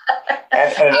amazing.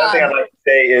 And another thing I'd like to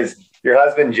say is your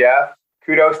husband, Jeff,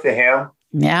 kudos to him.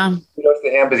 Yeah. Kudos to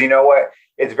him, because you know what?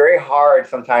 It's very hard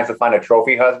sometimes to find a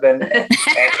trophy husband. And knowing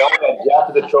that Jeff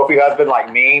is a trophy husband like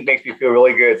me makes me feel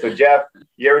really good. So Jeff,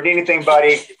 you ever need anything,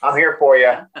 buddy? I'm here for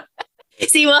you.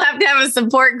 See, we'll have to have a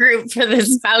support group for the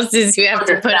spouses who have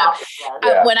to put up.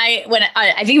 When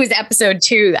I think it was episode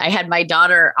 2, I had my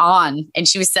daughter on and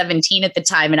she was 17 at the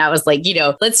time. And I was like,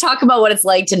 let's talk about what it's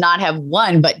like to not have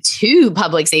 1, but 2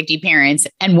 public safety parents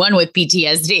and 1 with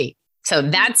PTSD. So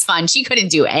that's fun. She couldn't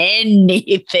do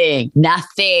anything,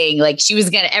 nothing. Like she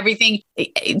was going to everything.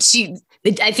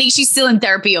 I think she's still in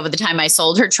therapy over the time I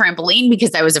sold her trampoline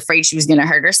because I was afraid she was going to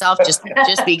hurt herself just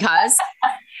because.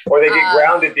 Or they get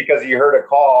grounded because you heard a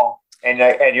call and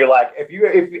you're like, if you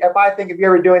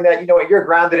ever doing that, you know what, you're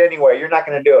grounded anyway. You're not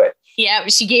going to do it. Yeah.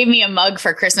 She gave me a mug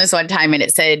for Christmas one time and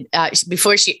it said,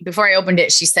 before I opened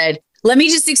it, she said, let me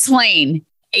just explain.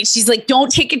 She's like,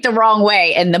 don't take it the wrong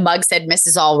way. And the mug said,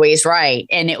 Mrs. Always Right.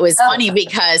 And it was funny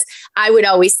because I would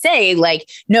always say like,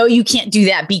 no, you can't do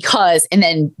that because, and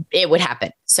then it would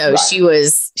happen. So right.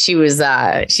 she's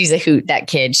a hoot, that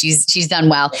kid. She's done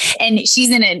well. And she's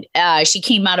she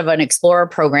came out of an Explorer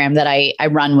program that I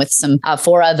run with some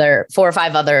 4 or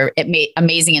 5 other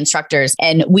amazing instructors.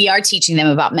 And we are teaching them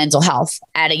about mental health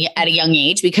at a young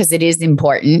age because it is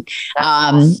important.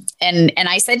 And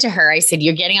I said to her, I said,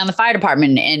 you're getting on the fire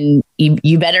department and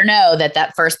you better know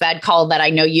that first bad call that I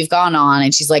know you've gone on.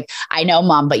 And she's like, I know,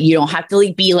 Mom, but you don't have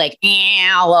to be like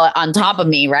on top of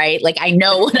me. Right. Like, I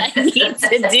know what I need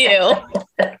to do.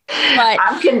 But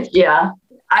I'm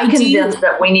convinced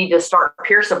that we need to start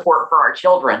peer support for our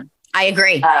children. I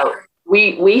agree.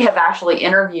 We have actually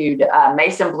interviewed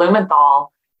Mason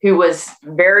Blumenthal, who was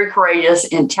very courageous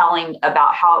in telling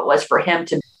about how it was for him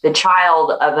to be the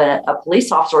child of a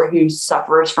police officer who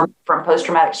suffers from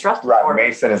post-traumatic stress disorder. Right.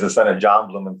 Mason is the son of John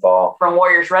Blumenthal from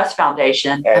Warriors Rest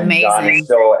Foundation. And amazing. John is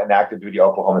still an active duty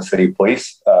Oklahoma City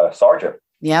police sergeant.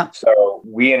 Yeah. So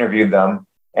we interviewed them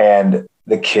and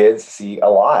the kids see a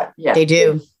lot. Yeah, they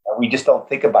do. We just don't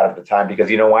think about it at the time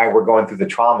because you know why? We're going through the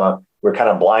trauma. We're kind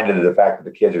of blinded to the fact that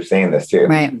the kids are seeing this too.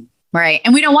 Right. Right.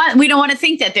 And we don't want to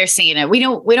think that they're seeing it. We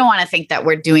don't want to think that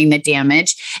we're doing the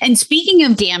damage. And speaking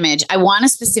of damage, I want to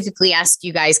specifically ask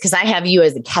you guys, because I have you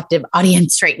as a captive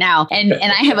audience right now. And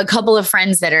I have a couple of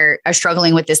friends that are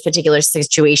struggling with this particular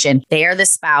situation. They are the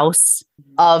spouse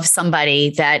of somebody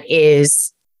that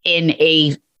is in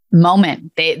a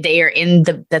moment. They are in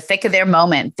the thick of their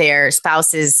moment. Their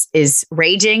spouse is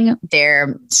raging.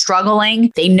 They're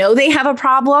struggling. They know they have a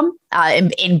problem.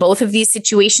 In both of these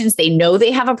situations, they know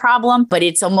they have a problem, but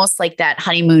it's almost like that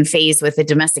honeymoon phase with a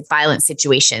domestic violence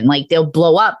situation. Like they'll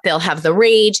blow up, they'll have the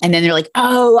rage, and then they're like,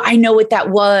 oh, I know what that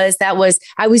was.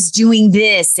 I was doing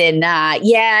this. And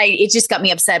it just got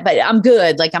me upset, but I'm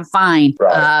good. Like I'm fine.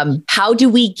 Right. How do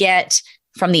we get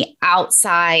from the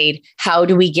outside, how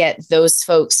do we get those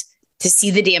folks to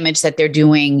see the damage that they're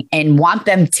doing and want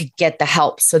them to get the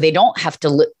help so they don't have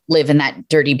to live in that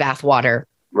dirty bathwater?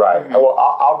 Right. Well,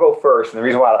 I'll go first. And the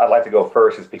reason why I'd like to go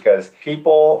first is because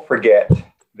people forget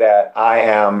that I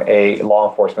am a law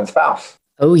enforcement spouse.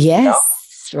 Oh,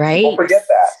 yes. You know? Right. People forget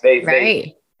that.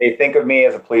 They think of me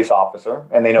as a police officer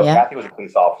and they know Kathy was a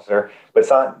police officer, but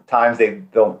sometimes they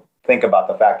don't think about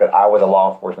the fact that I was a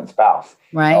law enforcement spouse.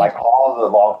 Right. And like all the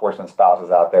law enforcement spouses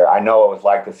out there, I know what it was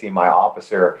like to see my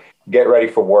officer get ready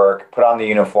for work, put on the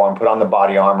uniform, put on the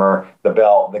body armor, the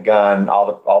belt, the gun,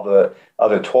 all the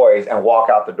other toys, and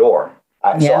walk out the door.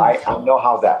 So I know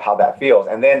how that feels.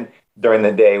 And then during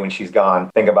the day when she's gone,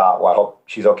 think about, well, I hope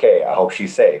she's okay. I hope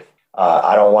she's safe.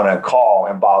 I don't want to call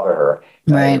and bother her.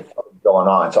 Right. What's going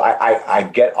on. So I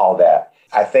get all that.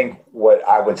 I think what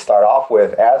I would start off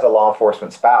with as a law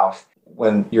enforcement spouse,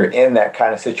 when you're in that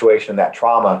kind of situation, that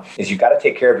trauma, is you got to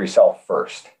take care of yourself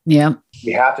first. Yeah.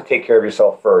 You have to take care of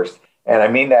yourself first. And I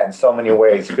mean that in so many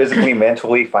ways, physically,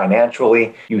 mentally,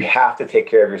 financially. You have to take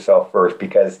care of yourself first,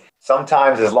 because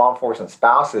sometimes as law enforcement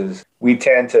spouses, we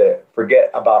tend to forget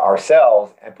about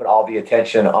ourselves and put all the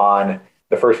attention on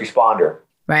the first responder.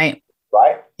 Right.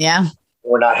 Right? Yeah.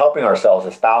 We're not helping ourselves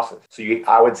as spouses. So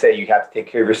I would say you have to take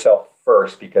care of yourself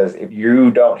first, because if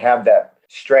you don't have that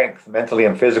strength mentally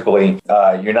and physically,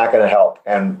 you're not going to help.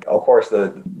 And of course,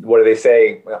 what do they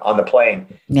say on the plane?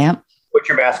 Yeah. Put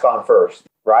your mask on first,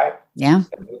 right? Yeah.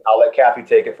 And I'll let Kathy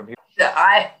take it from here.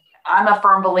 I'm a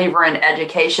firm believer in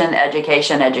education.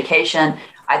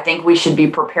 I think we should be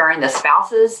preparing the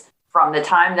spouses from the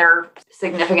time their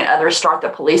significant others start the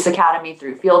police academy,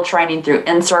 through field training, through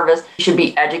in-service. You should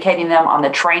be educating them on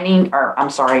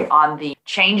on the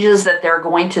changes that they're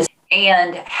going to see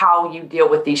and how you deal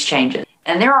with these changes.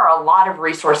 And there are a lot of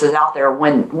resources out there.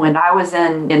 When I was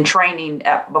in training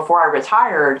before I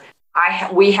retired,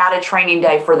 we had a training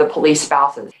day for the police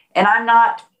spouses. And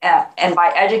and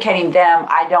by educating them,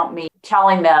 I don't mean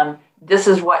telling them this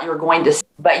is what you're going to see,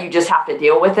 but you just have to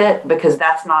deal with it, because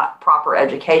that's not proper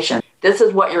education. This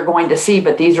is what you're going to see,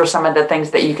 but these are some of the things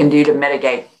that you can do to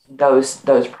mitigate those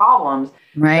problems.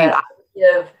 Right. But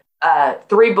I give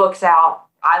 3 books out.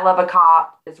 I Love a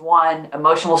Cop is one,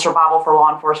 Emotional Survival for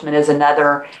Law Enforcement is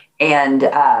another, and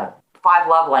 5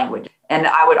 Love Languages. And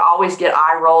I would always get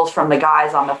eye rolls from the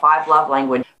guys on the 5 love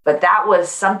language. But that was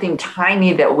something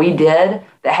tiny that we did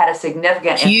that had a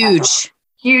significant huge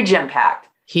impact.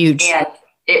 Huge. And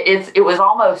it was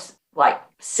almost like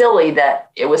silly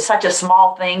that it was such a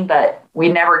small thing, but we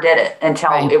never did it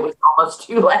until it was almost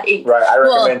too late. Right. I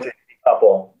recommend to any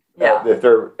couple, if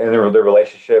they're in their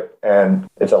relationship and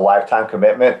it's a lifetime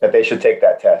commitment, that they should take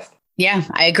that test. Yeah,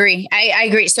 I agree. I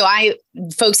agree. So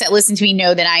folks that listen to me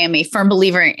know that I am a firm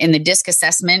believer in the DISC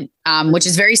assessment, which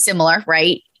is very similar,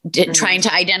 right? Trying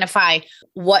to identify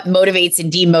what motivates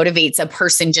and demotivates a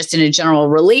person just in a general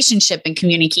relationship and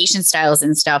communication styles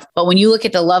and stuff. But when you look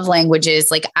at the love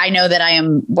languages, like I know that I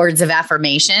am words of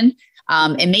affirmation.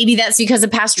 And maybe that's because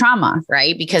of past trauma,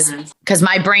 right? Because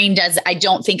my brain I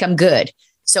don't think I'm good.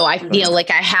 So I feel like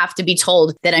I have to be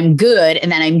told that I'm good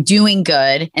and that I'm doing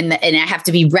good. And I have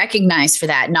to be recognized for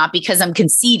that, not because I'm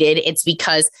conceited. It's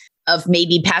because of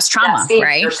maybe past trauma,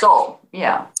 right? Your soul.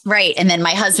 Yeah. Right. And then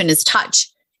my husband is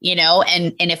touch,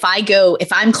 and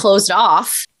if I'm closed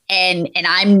off and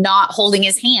I'm not holding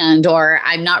his hand, or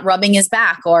I'm not rubbing his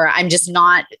back, or I'm just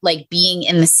not like being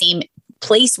in the same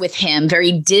place with him,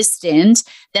 very distant,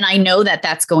 then I know that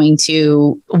that's going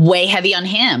to weigh heavy on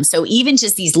him. So even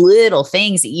just these little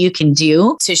things that you can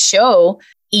do to show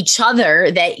each other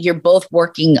that you're both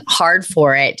working hard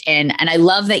for it. And I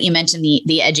love that you mentioned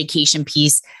the education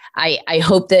piece. I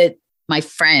hope that my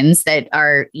friends that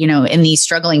are, in these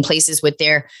struggling places with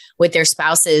their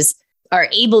spouses are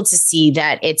able to see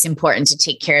that it's important to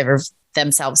take care of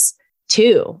themselves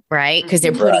too, right? Because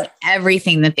they're putting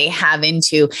everything that they have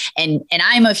into, and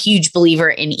I'm a huge believer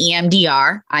in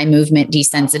EMDR, eye movement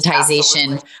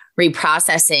desensitization,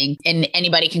 reprocessing, and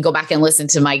anybody can go back and listen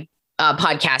to my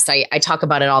podcast. I talk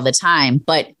about it all the time,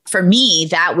 but for me,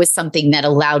 that was something that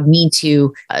allowed me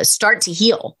to start to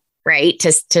heal, right?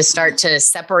 To start to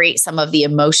separate some of the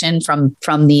emotion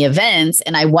from the events.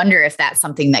 And I wonder if that's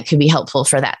something that could be helpful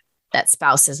for that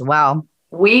spouse as well.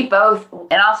 We both,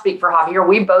 and I'll speak for Javier,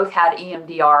 we both had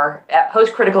EMDR at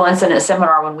post-critical incident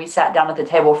seminar when we sat down at the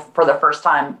table for the first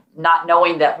time, not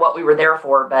knowing that what we were there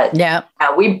for, but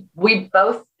we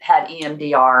both had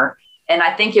EMDR. And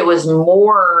I think it was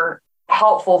more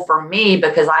helpful for me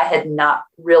because I had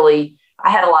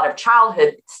a lot of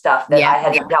childhood stuff that I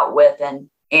hadn't dealt with.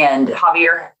 And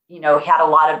Javier, he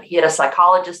had a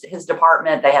psychologist at his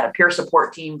department. They had a peer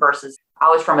support team versus I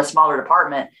was from a smaller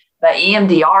department. But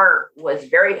EMDR was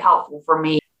very helpful for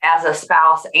me as a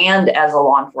spouse and as a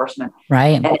law enforcement. Right.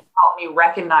 And it helped me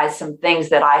recognize some things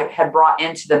that I had brought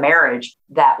into the marriage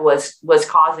that was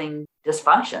causing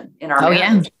dysfunction in our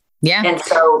marriage. Yeah. And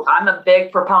so I'm a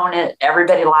big proponent.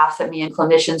 Everybody laughs at me and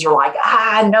clinicians are like,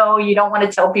 no, you don't want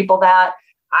to tell people that.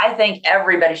 I think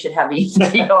everybody should have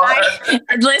EMDR.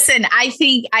 Listen, I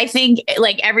think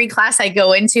like every class I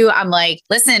go into, I'm like,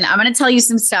 listen, I'm going to tell you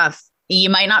some stuff. You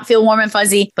might not feel warm and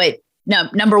fuzzy, but no,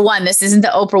 number one, this isn't the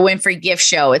Oprah Winfrey gift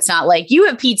show. It's not like you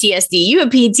have PTSD,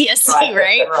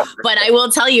 right? But I will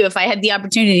tell you, if I had the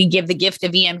opportunity to give the gift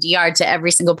of EMDR to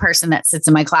every single person that sits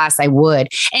in my class, I would.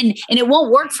 And it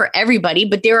won't work for everybody,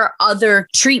 but there are other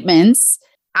treatments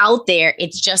out there.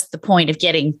 It's just the point of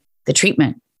getting the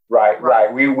treatment.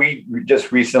 Right. We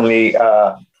just recently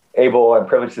able and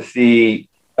privileged to see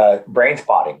brain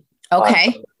spotting.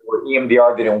 Okay. Where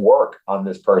EMDR didn't work on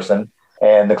this person.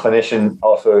 And the clinician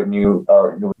also knew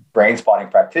brain spotting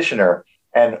practitioner.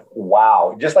 And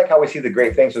wow, just like how we see the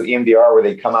great things with EMDR where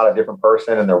they come out a different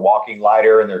person and they're walking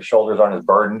lighter and their shoulders aren't as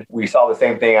burdened. We saw the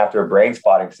same thing after a brain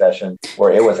spotting session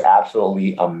where it was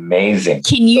absolutely amazing.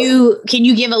 Can you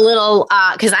give a little,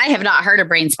 because I have not heard of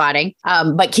brain spotting,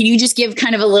 but can you just give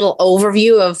kind of a little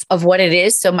overview of what it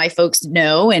is so my folks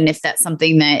know, and if that's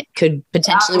something that could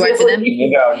potentially work for them?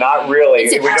 No, not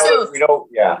really.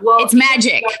 Well, it's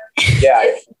magic.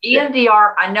 Yeah.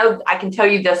 EMDR, I can tell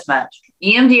you this much.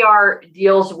 EMDR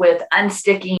deals with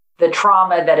unsticking the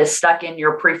trauma that is stuck in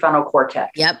your prefrontal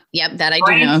cortex. Yep, that I do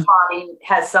Brain know. spotting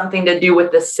has something to do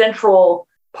with the central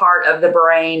part of the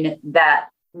brain that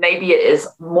maybe it is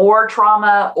more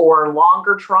trauma or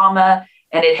longer trauma,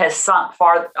 and it has sunk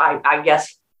far, I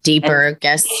guess. Deeper, I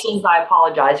guess. I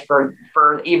apologize for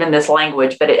even this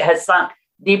language, but it has sunk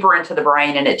deeper into the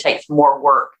brain, and it takes more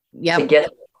work to get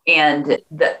it. And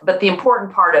but the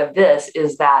important part of this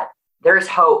is that there's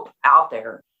hope out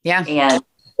there. Yeah. And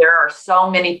there are so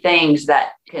many things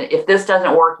that if this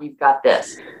doesn't work, you've got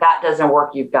this. That doesn't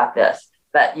work, you've got this.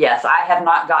 But yes, I have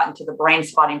not gotten to the brain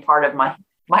spotting part of my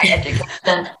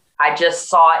education. I just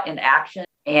saw it in action,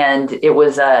 and it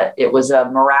was a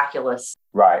miraculous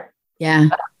recovery.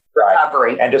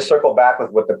 And to circle back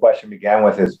with what the question began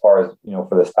with, as far as,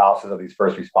 for the spouses of these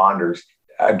first responders,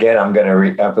 again, I'm going to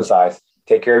re-emphasize,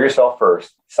 take care of yourself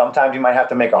first. Sometimes you might have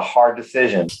to make a hard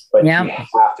decision, but you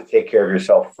have to take care of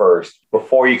yourself first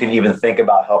before you can even think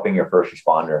about helping your first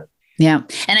responder. Yeah.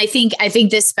 And I think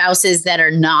the spouses that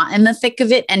are not in the thick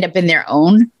of it end up in their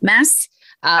own mess,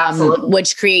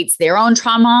 which creates their own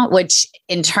trauma, which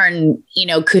in turn,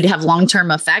 could have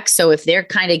long-term effects. So if they're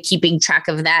kind of keeping track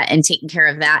of that and taking care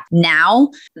of that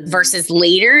now versus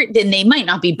later, then they might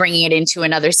not be bringing it into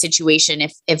another situation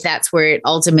if that's where it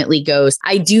ultimately goes.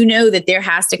 I do know that there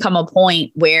has to come a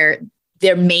point where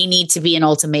there may need to be an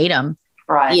ultimatum,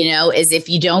 right? As if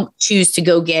you don't choose to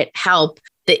go get help,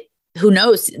 that who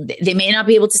knows, they may not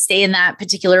be able to stay in that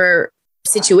particular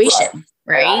situation.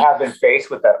 Right. I have been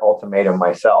faced with that ultimatum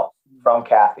myself from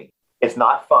Kathy. It's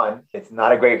not fun. It's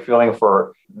not a great feeling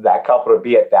for that couple to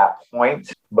be at that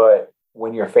point. But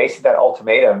when you're facing that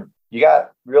ultimatum, you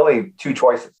got really two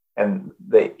choices. And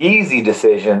the easy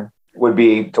decision would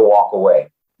be to walk away.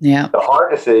 Yeah. The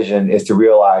hard decision is to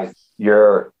realize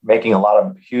you're making a lot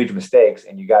of huge mistakes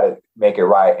and you got to make it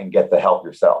right and get the help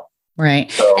yourself.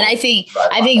 Right. So, and I think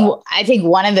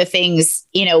one of the things,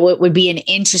 what would be an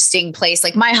interesting place,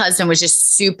 like my husband was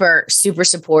just super, super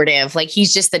supportive. Like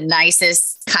he's just the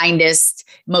nicest, kindest,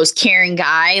 most caring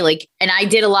guy. Like, and I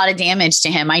did a lot of damage to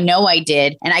him. I know I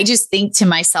did. And I just think to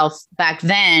myself back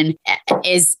then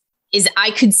is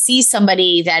I could see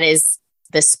somebody that is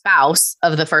the spouse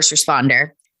of the first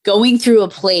responder going through a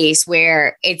place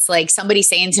where it's like somebody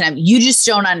saying to them, you just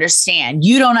don't understand.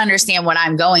 You don't understand what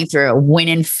I'm going through. When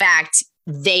in fact,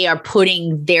 they are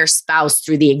putting their spouse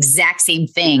through the exact same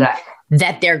thing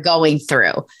that they're going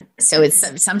through. So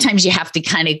it's sometimes you have to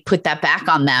kind of put that back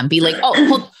on them, be like,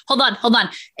 oh, hold on.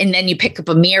 And then you pick up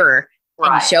a mirror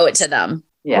and show it to them.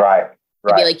 Yeah. Right.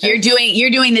 Be like, you're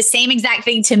doing the same exact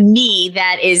thing to me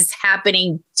that is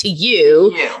happening to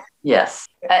you. Yes.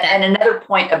 And another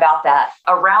point about that,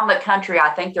 around the country,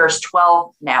 I think there's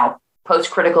 12 now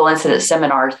post-critical incident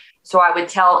seminars. So I would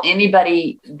tell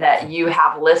anybody that you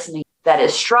have listening that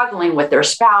is struggling with their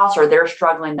spouse or they're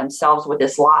struggling themselves with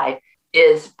this life,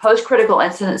 is post-critical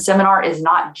incident seminar is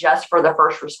not just for the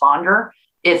first responder.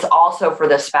 It's also for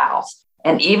the spouse.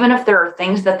 And even if there are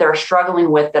things that they're struggling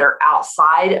with that are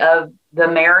outside of the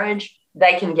marriage,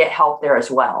 they can get help there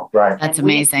as well. Right. That's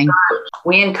amazing.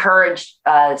 We encourage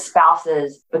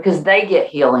spouses because they get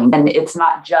healing, and it's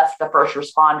not just the first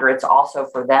responder, it's also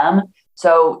for them.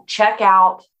 So check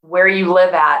out where you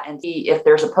live at and see if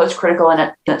there's a post-critical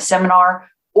incident seminar,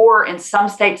 or in some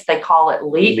states, they call it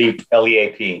LEAP. LEAP,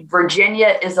 L-E-A-P.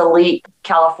 Virginia is a LEAP.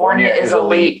 California is a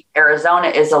LEAP. Arizona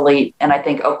is a LEAP. And I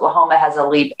think Oklahoma has a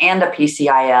LEAP and a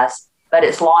PCIS, but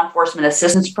it's Law Enforcement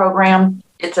Assistance Program.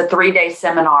 It's a 3-day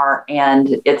seminar,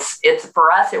 and it's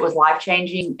for us, it was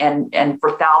life-changing, and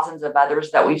for thousands of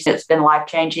others that we've seen, it's been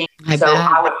life-changing.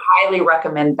 I would highly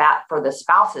recommend that for the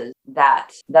spouses that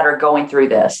are going through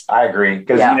this. I agree.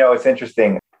 Because, it's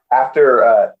interesting.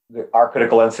 After our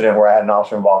critical incident where I had an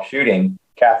officer-involved shooting,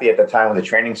 Kathy at the time was a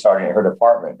training sergeant in her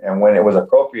department. And when it was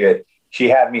appropriate, she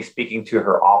had me speaking to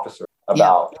her officer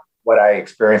about what I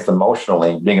experienced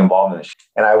emotionally being involved in this.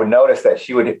 And I would notice that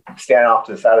she would stand off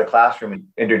to the side of the classroom and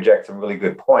interject some really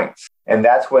good points. And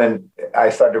that's when I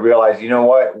started to realize, you know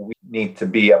what, we need to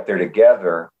be up there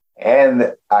together.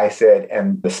 And I said,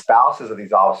 and the spouses of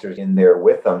these officers in there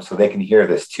with them so they can hear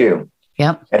this too.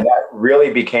 Yep. And that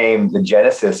really became the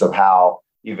genesis of how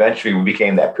eventually we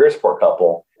became that peer support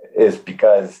couple is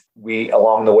because we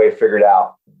along the way figured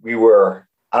out we were,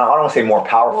 I don't want to say more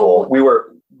powerful. We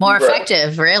were more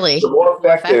effective, really. More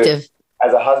effective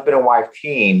as a husband and wife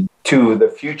team to the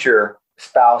future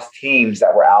spouse teams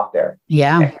that were out there.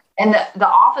 Yeah. And the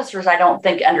officers, I don't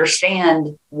think,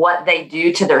 understand what they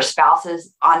do to their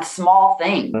spouses on small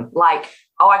things. Mm-hmm. Like,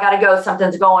 oh, I got to go.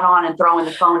 Something's going on, and throwing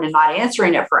the phone and not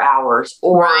answering it for hours.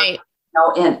 Or, right.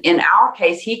 In our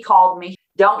case, he called me.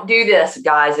 Don't do this,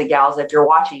 guys and gals, if you're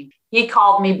watching. He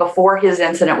called me before his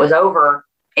incident was over.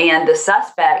 And the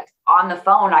suspect on the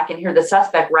phone, I can hear the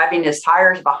suspect revving his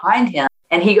tires behind him.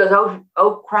 And he goes,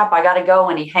 oh, crap, I got to go.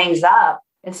 And he hangs up.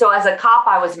 And so as a cop,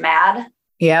 I was mad.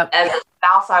 Yep. As a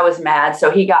spouse, I was mad.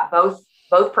 So he got both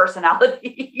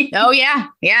personalities. Oh, yeah.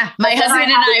 Yeah. My husband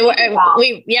and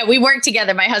I, we worked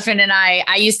together. My husband and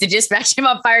I used to dispatch him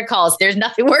on fire calls. There's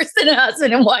nothing worse than a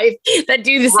husband and wife that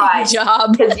do the same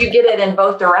job. Because you get it in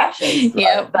both directions.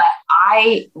 Yeah. But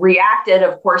I reacted,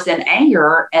 of course, in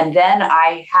anger. And then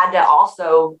I had to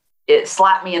also, it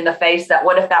slapped me in the face that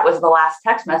what if that was the last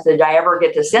text message I ever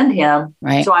get to send him?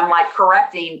 Right. So I'm like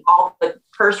correcting all the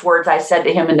curse words I said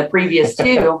to him in the previous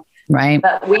two. Right.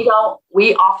 But we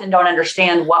often don't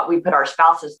understand what we put our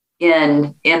spouses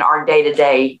in our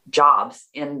day-to-day jobs,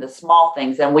 in the small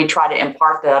things. And we try to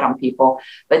impart that on people,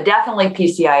 but definitely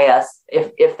PCIS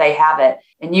if they have it.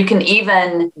 And you can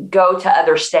even go to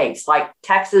other states like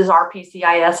Texas. Our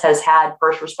PCIS has had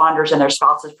first responders and their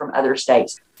spouses from other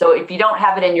states. So if you don't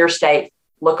have it in your state,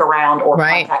 look around or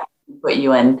contact, put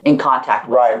you in contact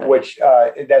with somebody. Which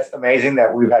that's amazing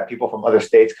that we've had people from other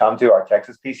states come to our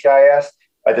Texas PCIS.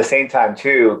 At the same time,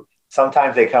 too,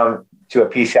 sometimes they come to a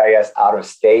PCIS out of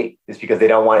state is because they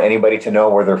don't want anybody to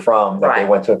know where they're from, that they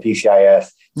went to a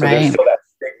PCIS. So there's still that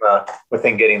stigma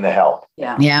within getting the help.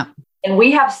 Yeah. Yeah. And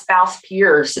we have spouse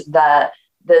peers. The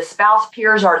spouse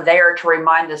peers are there to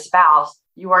remind the spouse,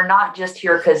 you are not just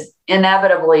here because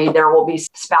inevitably there will be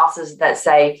spouses that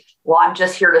say, well, I'm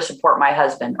just here to support my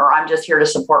husband, or I'm just here to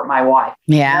support my wife.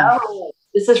 Yeah. No,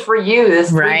 this is for you. This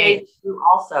is for you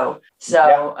also.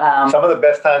 So some of the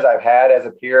best times I've had as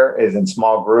a peer is in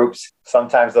small groups.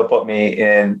 Sometimes they'll put me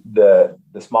in the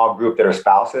small group that are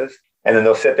spouses. And then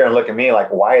they'll sit there and look at me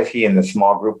like, why is he in the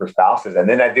small group for spouses? And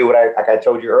then I do what I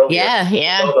told you earlier. Yeah,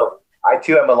 yeah. I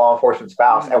too am a law enforcement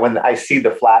spouse. And when I see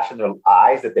the flash in their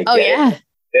eyes that they get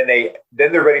it,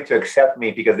 then they're ready to accept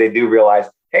me because they do realize,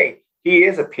 hey, he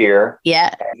is a peer.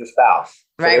 Yeah. He's a spouse.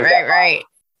 So right.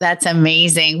 That's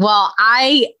amazing. Well,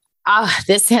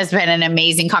 this has been an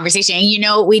amazing conversation. And you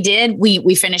know what we did?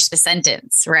 We finished the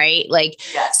sentence, right? Like,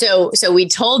 so we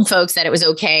told folks that it was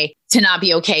okay to not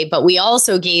be okay, but we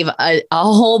also gave a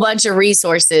whole bunch of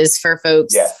resources for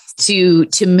folks to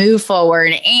move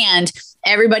forward. And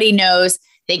everybody knows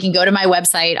they can go to my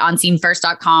website,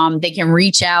 onscenefirst.com. They can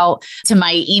reach out to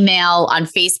my email on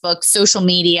Facebook, social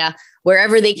media,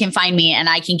 wherever they can find me, and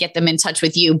I can get them in touch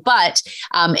with you. But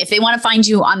if they want to find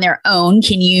you on their own,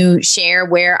 can you share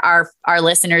where our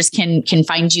listeners can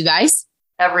find you guys?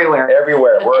 Everywhere.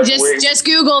 Just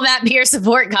Google that peer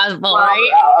support couple, right?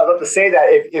 I was about to say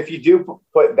that if you do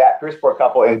put that peer support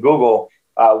couple in Google,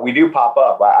 we do pop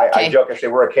up. I joke, I say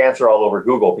we're a cancer all over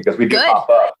Google because we do pop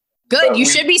up. Good. But you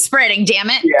should be spreading, damn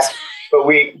it. Yeah. But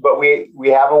we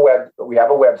have a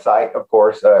website, of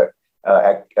course, at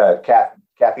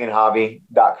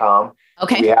KathyandHobby.com.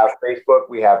 Okay. We have Facebook,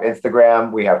 we have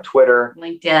Instagram, we have Twitter,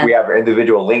 LinkedIn. We have our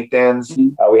individual LinkedIns.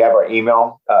 Mm-hmm. We have our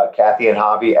email,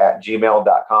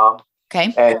 KathyandHobby@gmail.com.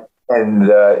 Okay. And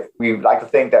we like to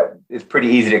think that it's pretty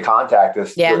easy to contact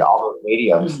us with all those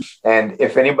mediums. Mm-hmm. And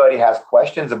if anybody has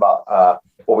questions about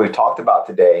what we've talked about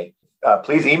today,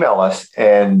 please email us.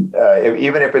 And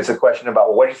even if it's a question about,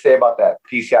 well, what did you say about that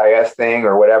PCIS thing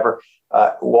or whatever?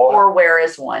 Or where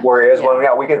is one? Where is one?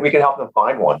 Yeah, we can help them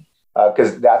find one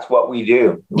because that's what we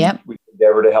do. Yep. We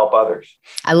endeavor to help others.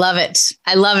 I love it.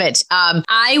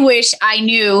 I wish I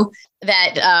knew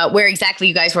that where exactly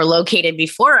you guys were located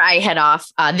before I head off.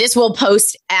 This will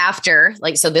post after,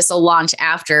 so this will launch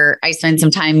after I spend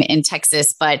some time in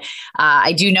Texas, but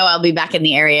I do know I'll be back in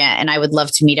the area and I would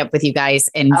love to meet up with you guys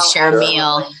and share a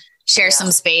meal. Share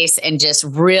some space and just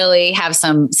really have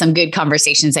some good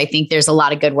conversations. I think there's a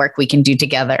lot of good work we can do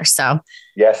together. So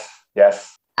yes.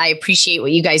 I appreciate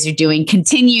what you guys are doing.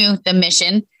 Continue the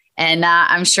mission. And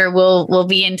I'm sure we'll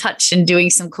be in touch and doing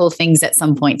some cool things at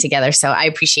some point together. So I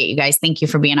appreciate you guys. Thank you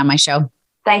for being on my show.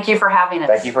 Thank you for having us.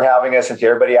 Thank you for having us. And to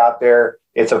everybody out there,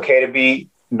 it's okay to be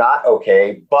not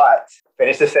okay, but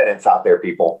finish the sentence out there,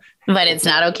 people. But it's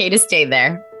not okay to stay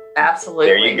there. Absolutely.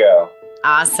 There you go.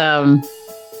 Awesome.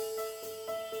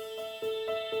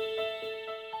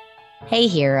 Hey,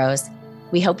 heroes.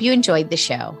 We hope you enjoyed the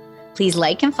show. Please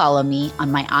like and follow me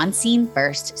on my On Scene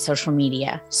First social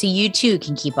media so you too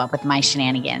can keep up with my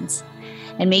shenanigans.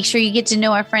 And make sure you get to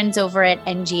know our friends over at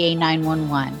NGA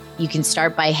 911. You can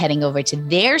start by heading over to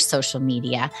their social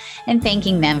media and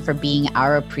thanking them for being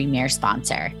our premier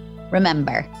sponsor.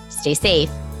 Remember, stay safe,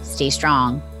 stay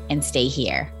strong, and stay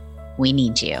here. We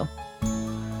need you.